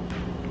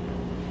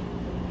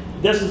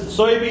 This is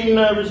the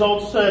soybean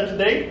results to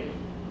date.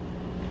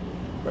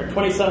 We're at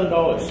 $27,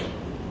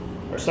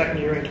 our second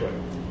year into it.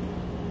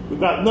 We've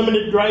got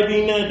limited dry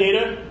bean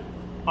data.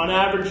 On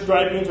average,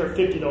 dry beans are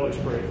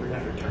 $50 per acre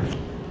net return.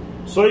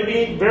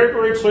 Soybean,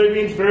 variable rate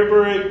soybeans, variable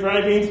rate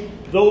dry beans,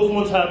 those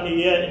ones have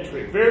me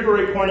intrigued. Variable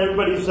rate corn,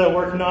 everybody's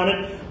working on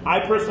it.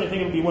 I personally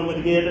think it would be when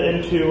we get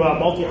into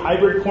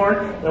multi-hybrid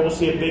corn that we'll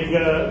see a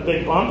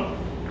big bump.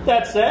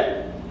 That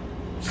said,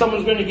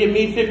 someone's going to give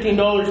me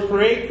 $15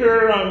 per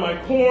acre on my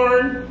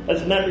corn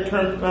as a net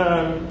return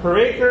per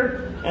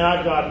acre, and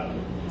I've got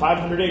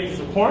 500 acres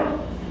of corn.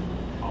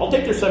 I'll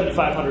take their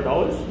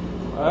 $7,500.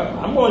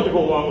 I'm willing to go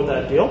along with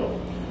that deal,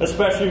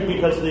 especially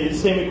because the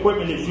same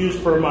equipment is used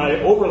for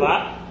my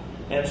overlap,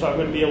 and so I'm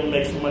going to be able to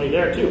make some money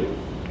there too.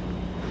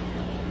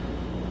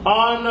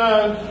 On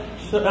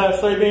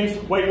soybeans,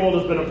 white mold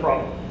has been a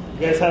problem.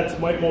 You guys had some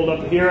white mold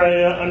up here,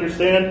 I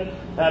understand.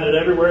 Had it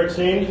everywhere, it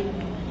seemed.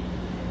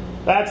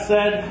 That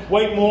said,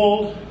 white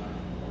mold,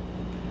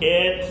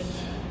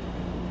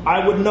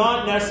 I would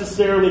not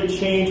necessarily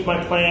change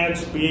my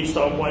plans based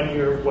on 1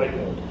 year of white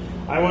mold.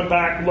 I went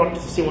back and looked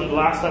to see when the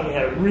last time we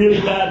had a really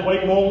bad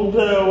white mold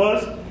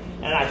was,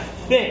 and I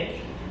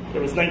think it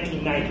was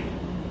 1990.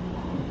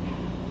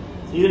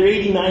 It's either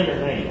 89 or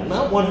 90. I'm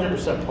not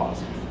 100%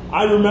 positive.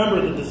 I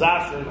remember the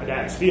disaster in my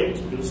dad's fields,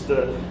 because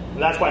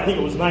and that's why I think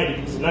it was 90,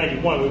 because in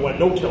 91 we went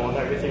no-till on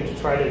everything to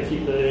try to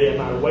keep the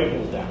amount of white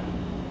mold down.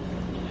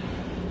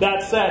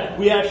 That said,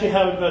 we actually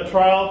have a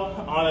trial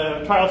on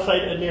a trial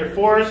site near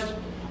Forest.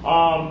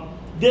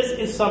 This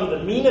is some of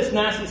the meanest,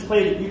 nastiest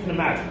clay that you can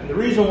imagine. And the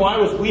reason why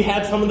was we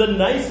had some of the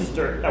nicest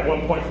dirt at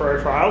one point for our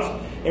trials,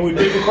 and we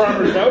bring the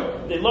farmers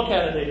out, they look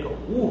at it and they go,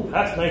 ooh,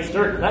 that's nice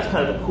dirt, that's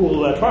kind of a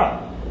cool trial.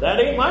 That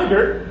ain't my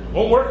dirt,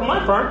 won't work on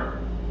my farm.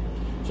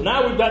 So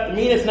now we've got the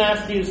meanest,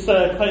 nastiest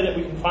clay that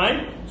we can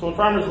find. So when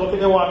farmers look at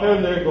it, they walk out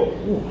and they go,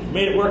 ooh, you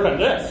made it work on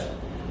this.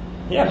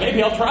 yeah,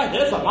 maybe I'll try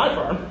this on my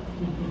farm.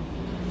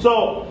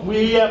 So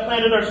we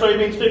planted our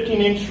soybeans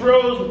 15-inch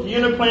rows with the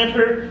unit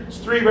planter. It's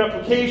 3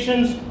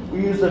 replications.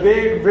 We used a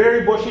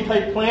very bushy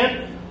type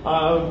plant,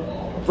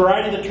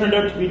 variety that turned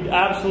out to be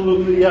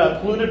absolutely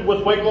polluted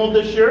with white mold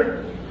this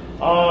year.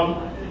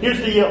 Here's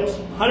the yields: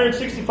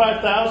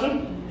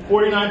 165,000,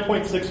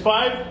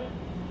 49.65,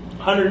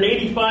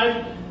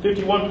 185,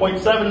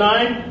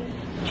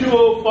 51.79,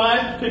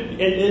 205.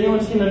 50, anyone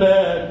seen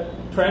a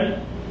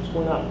trend? It's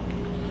going up.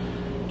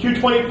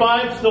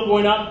 225, still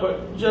going up,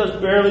 but just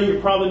barely.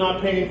 You're probably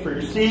not paying for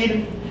your seed.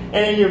 And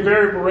then your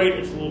variable rate,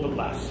 it's a little bit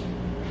less.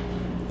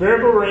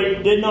 Variable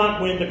rate did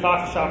not win the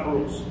coffee shop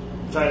rules,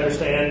 which I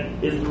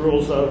understand is the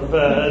rules of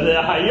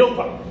the high yield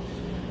farm.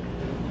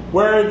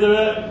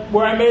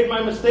 Where I made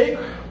my mistake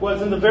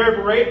was in the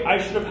variable rate. I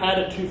should have had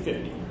a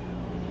 250.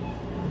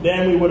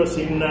 Then we would have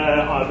seen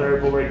a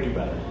variable rate do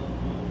better.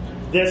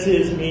 This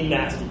is mean,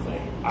 nasty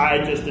clay.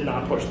 I just did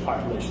not push the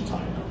populations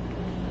high enough.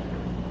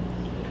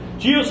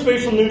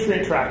 Geospatial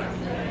nutrient tracking.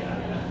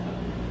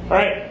 All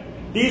right,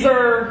 these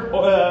are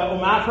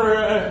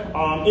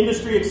OMAFRA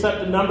industry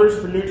accepted numbers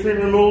for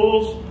nutrient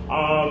removals.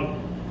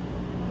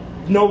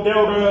 No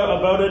doubt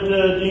about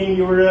it, Dean,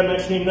 you were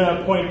mentioning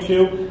point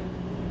 2.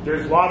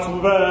 There's lots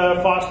of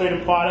phosphate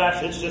and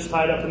potash. It's just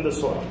tied up in the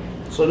soil.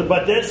 So,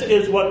 but this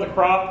is what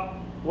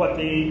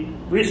the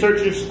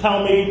researchers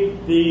tell me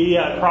the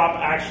crop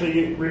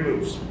actually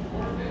removes.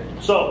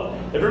 So,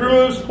 if it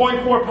removes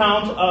 0.4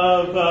 pounds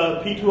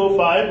of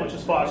P2O5, which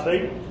is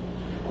phosphate,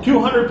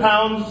 200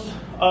 pounds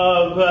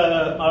of,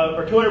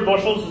 or 200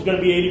 bushels is going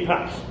to be 80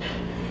 pounds,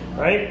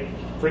 right?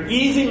 For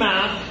easy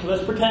math,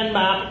 let's pretend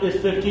MAP is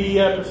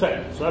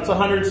 50%, so that's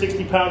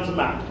 160 pounds of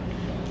MAP.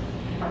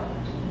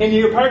 In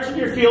your parts of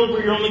your field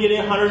where you're only getting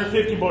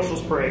 150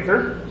 bushels per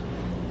acre,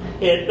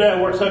 it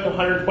works out to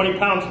 120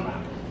 pounds of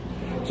MAP.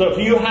 So if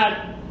you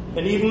had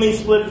an evenly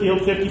split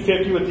field,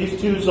 50-50 with these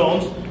 2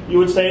 zones, you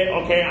would say,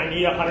 okay, I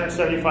need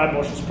 175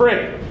 bushels per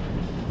acre.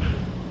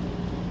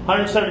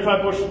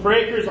 175 bushels per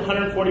acre is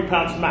 140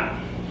 pounds of MAP.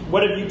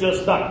 What have you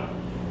just done?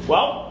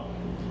 Well,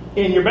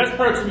 in your best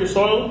parts of your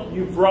soil,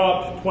 you've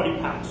robbed 20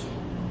 pounds.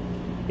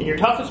 In your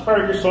toughest part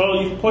of your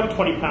soil, you've put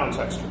 20 pounds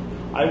extra.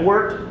 I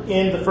worked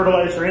in the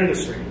fertilizer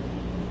industry.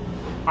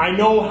 I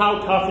know how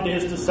tough it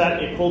is to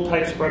set a pull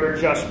type spreader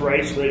just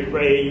right so that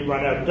you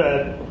run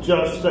out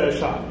just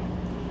shy.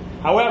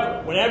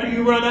 However, whenever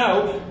you run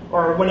out,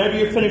 or whenever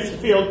you finish the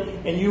field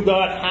and you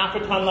got half a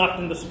ton left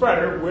in the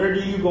spreader, where do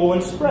you go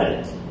and spread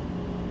it?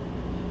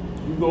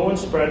 You go and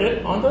spread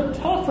it on the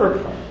tougher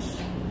parts.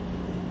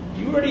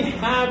 You already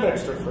have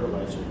extra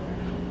fertilizer there.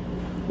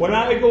 When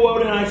I go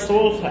out and I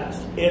soil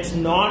test, it's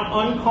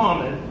not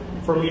uncommon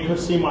for me to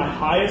see my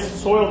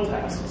highest soil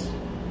tests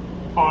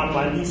on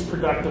my least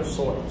productive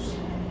soils.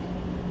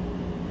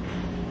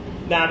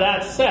 Now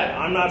that said,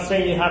 I'm not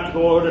saying you have to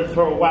go out and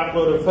throw a whack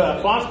load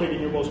of phosphate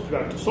in your most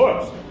productive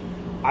soils.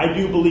 I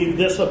do believe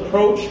this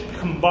approach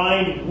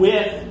combined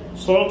with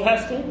soil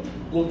testing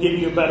will give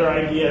you a better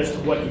idea as to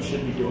what you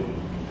should be doing.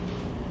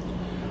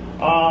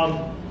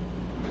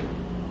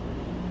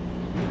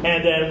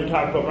 And then we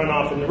talk about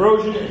runoff and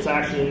erosion. It's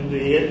actually in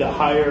the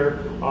higher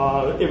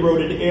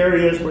eroded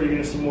areas where you're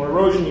going to see more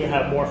erosion, you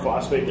have more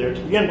phosphate there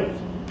to begin with.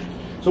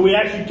 So we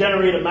actually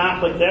generate a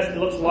map like this. It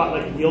looks a lot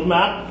like a yield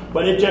map,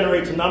 but it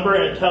generates a number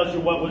and it tells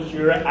you what was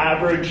your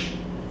average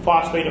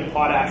phosphate and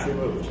potash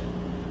removed.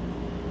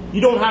 You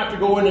don't have to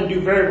go in and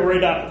do variable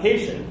rate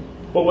application,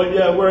 but what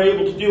we're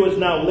able to do is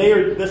now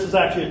layer. This is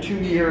actually a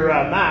 2-year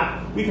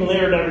map. We can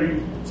layer it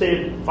every,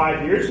 say,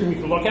 5 years, and we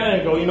can look at it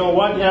and go, you know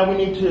what, yeah, we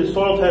need to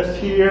soil test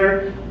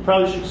here,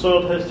 probably should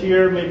soil test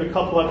here, maybe a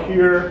couple up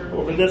here,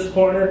 over this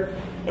corner,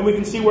 and we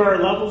can see where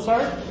our levels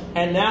are.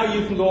 And now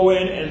you can go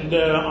in and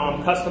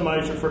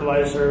customize your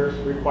fertilizer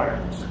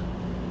requirements.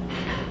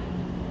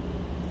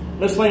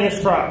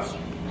 Miscellaneous trials.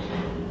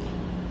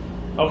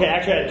 Okay,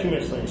 actually I had 2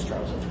 miscellaneous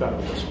trials. I forgot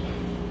about this one.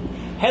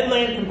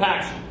 Headland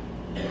compaction.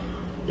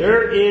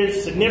 There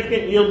is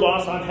significant yield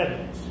loss on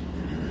headlands.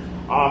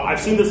 I've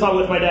seen this all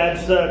with my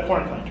dad's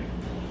corn planter.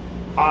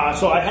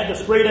 So I had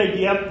this great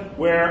idea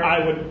where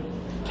I would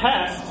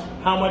test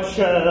how much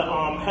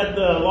head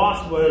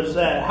loss was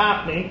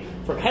happening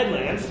from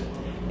headlands,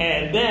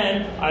 and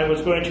then I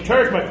was going to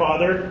charge my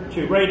father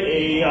to write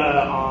a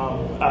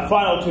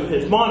file to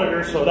his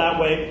monitor, so that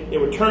way it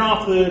would turn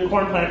off the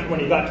corn planter when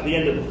he got to the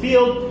end of the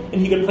field,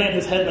 and he could plant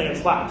his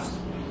headlands last.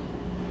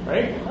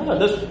 Right? I thought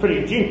this was pretty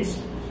ingenious.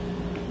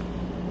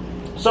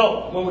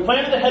 So when we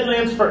planted the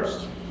headlands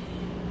first,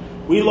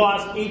 we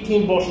lost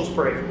 18 bushels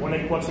per acre when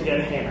it once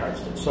again hand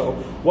harvested. So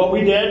what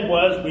we did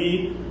was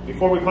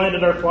before we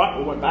planted our plot,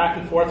 we went back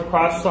and forth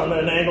across on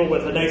an angle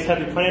with a nice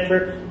heavy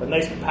planter, a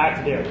nice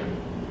compacted area.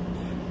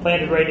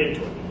 Planted right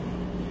into it.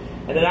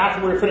 And then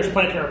after we were finished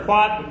planting our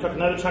plot, we took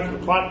another chunk of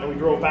the plot and we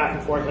drove back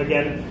and forth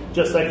again,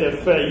 just like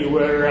if you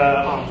were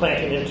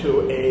planting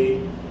into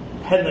a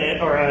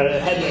headland or a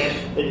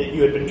headland that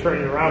you had been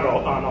turning around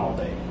all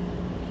day.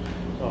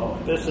 So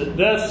this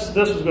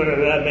was going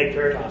to make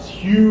Veritas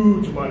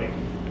huge money.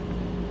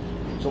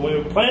 So when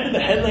we planted the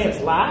headlands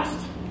last,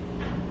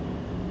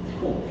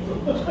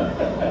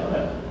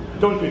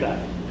 Don't do that.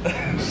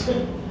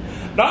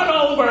 Not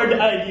all of our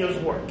ideas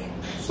work.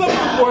 Some of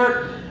them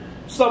work,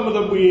 some of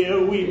them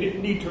we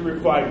need to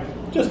refine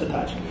just a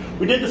touch.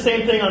 We did the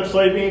same thing on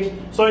soybeans.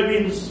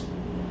 Soybeans,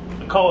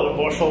 I call it a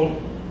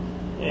bushel,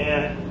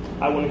 and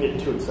I wouldn't get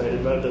too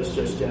excited about this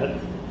just yet.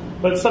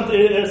 But it's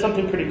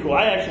something pretty cool.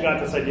 I actually got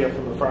this idea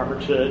from a farmer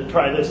to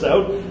try this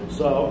out,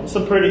 so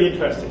some pretty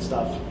interesting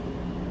stuff.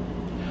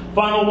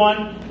 Final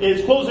one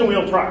is closing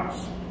wheel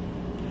trials.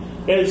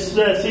 You guys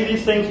see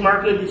these things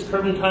marketed, these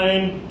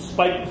Curventine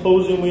spike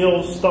closing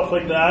wheels, stuff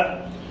like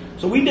that.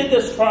 So we did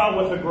this trial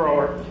with a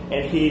grower,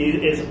 and he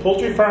is a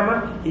poultry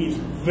farmer. He's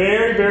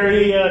very,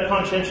 very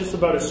conscientious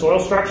about his soil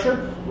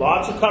structure.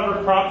 Lots of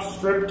cover crops,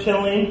 strip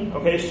tilling.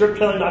 Okay, strip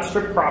tilling, not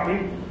strip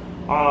cropping.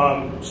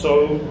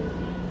 So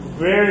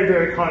very,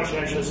 very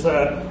conscientious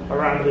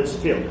around his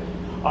field.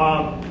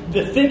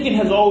 The thinking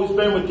has always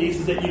been with these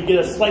is that you get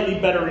a slightly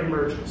better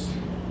emergence.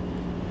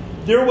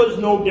 There was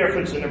no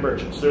difference in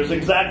emergence. There's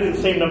exactly the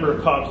same number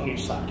of cobs on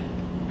each side.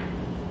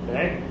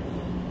 Okay?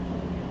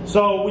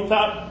 So we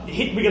thought,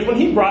 because when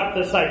he brought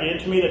this idea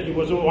to me that he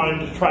wasn't wanting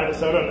to try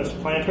this out on this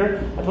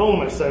planter, I told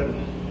him, I said,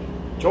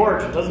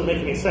 George, it doesn't make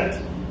any sense.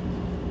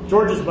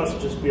 George's must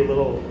just be a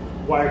little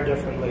wired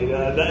differently.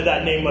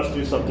 That name must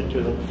do something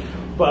to them.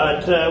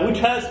 But we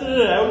tested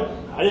it out.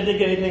 I didn't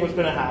think anything was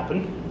going to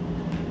happen.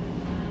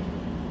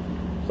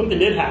 Something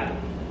did happen.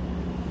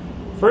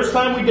 First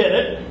time we did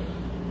it,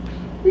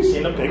 we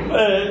seen a big,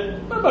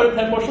 about a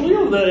 10 bushel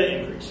yield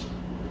increase.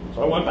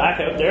 So I went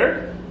back out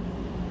there,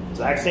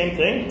 exact same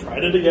thing,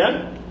 tried it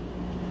again,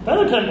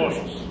 another 10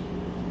 bushels.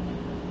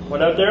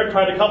 Went out there,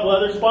 tried a couple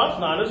other spots,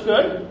 not as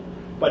good,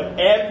 but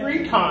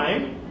every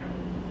time,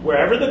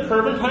 wherever the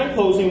Curventine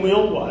closing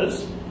wheel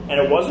was, and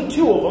it wasn't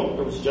two of them,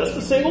 it was just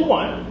a single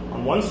one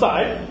on one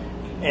side,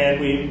 and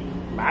we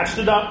matched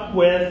it up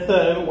with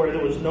where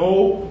there was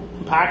no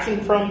compaction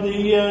from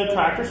the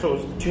tractor, so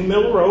it was the 2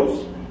 middle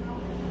rows.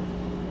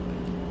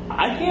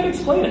 I can't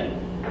explain it,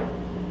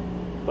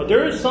 but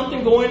there is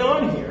something going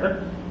on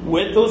here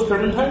with those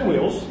Curventine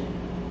wheels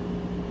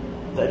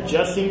that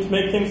just seem to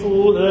make things a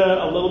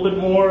little bit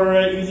more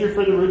easier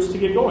for the roots to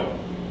get going.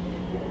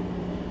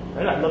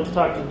 Right? I'd love to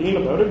talk to Dean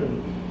about it,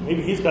 and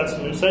maybe he's got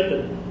some insight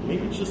that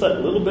maybe it's just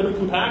that little bit of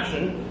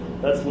compaction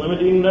that's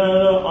limiting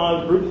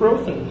root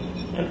growth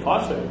and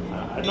phosphate.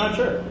 I'm not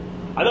sure.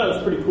 I thought it was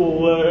a pretty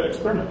cool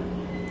experiment.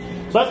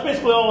 So that's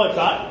basically all I've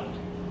got.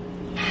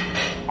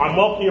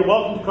 You're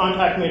welcome to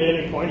contact me at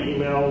any point,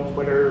 email,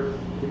 Twitter,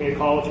 give me a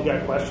call if you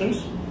got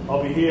questions.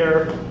 I'll be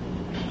here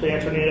to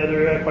answer any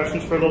other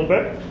questions for a little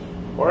bit.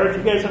 Or if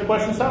you guys have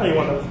questions now you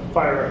want to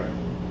fire up.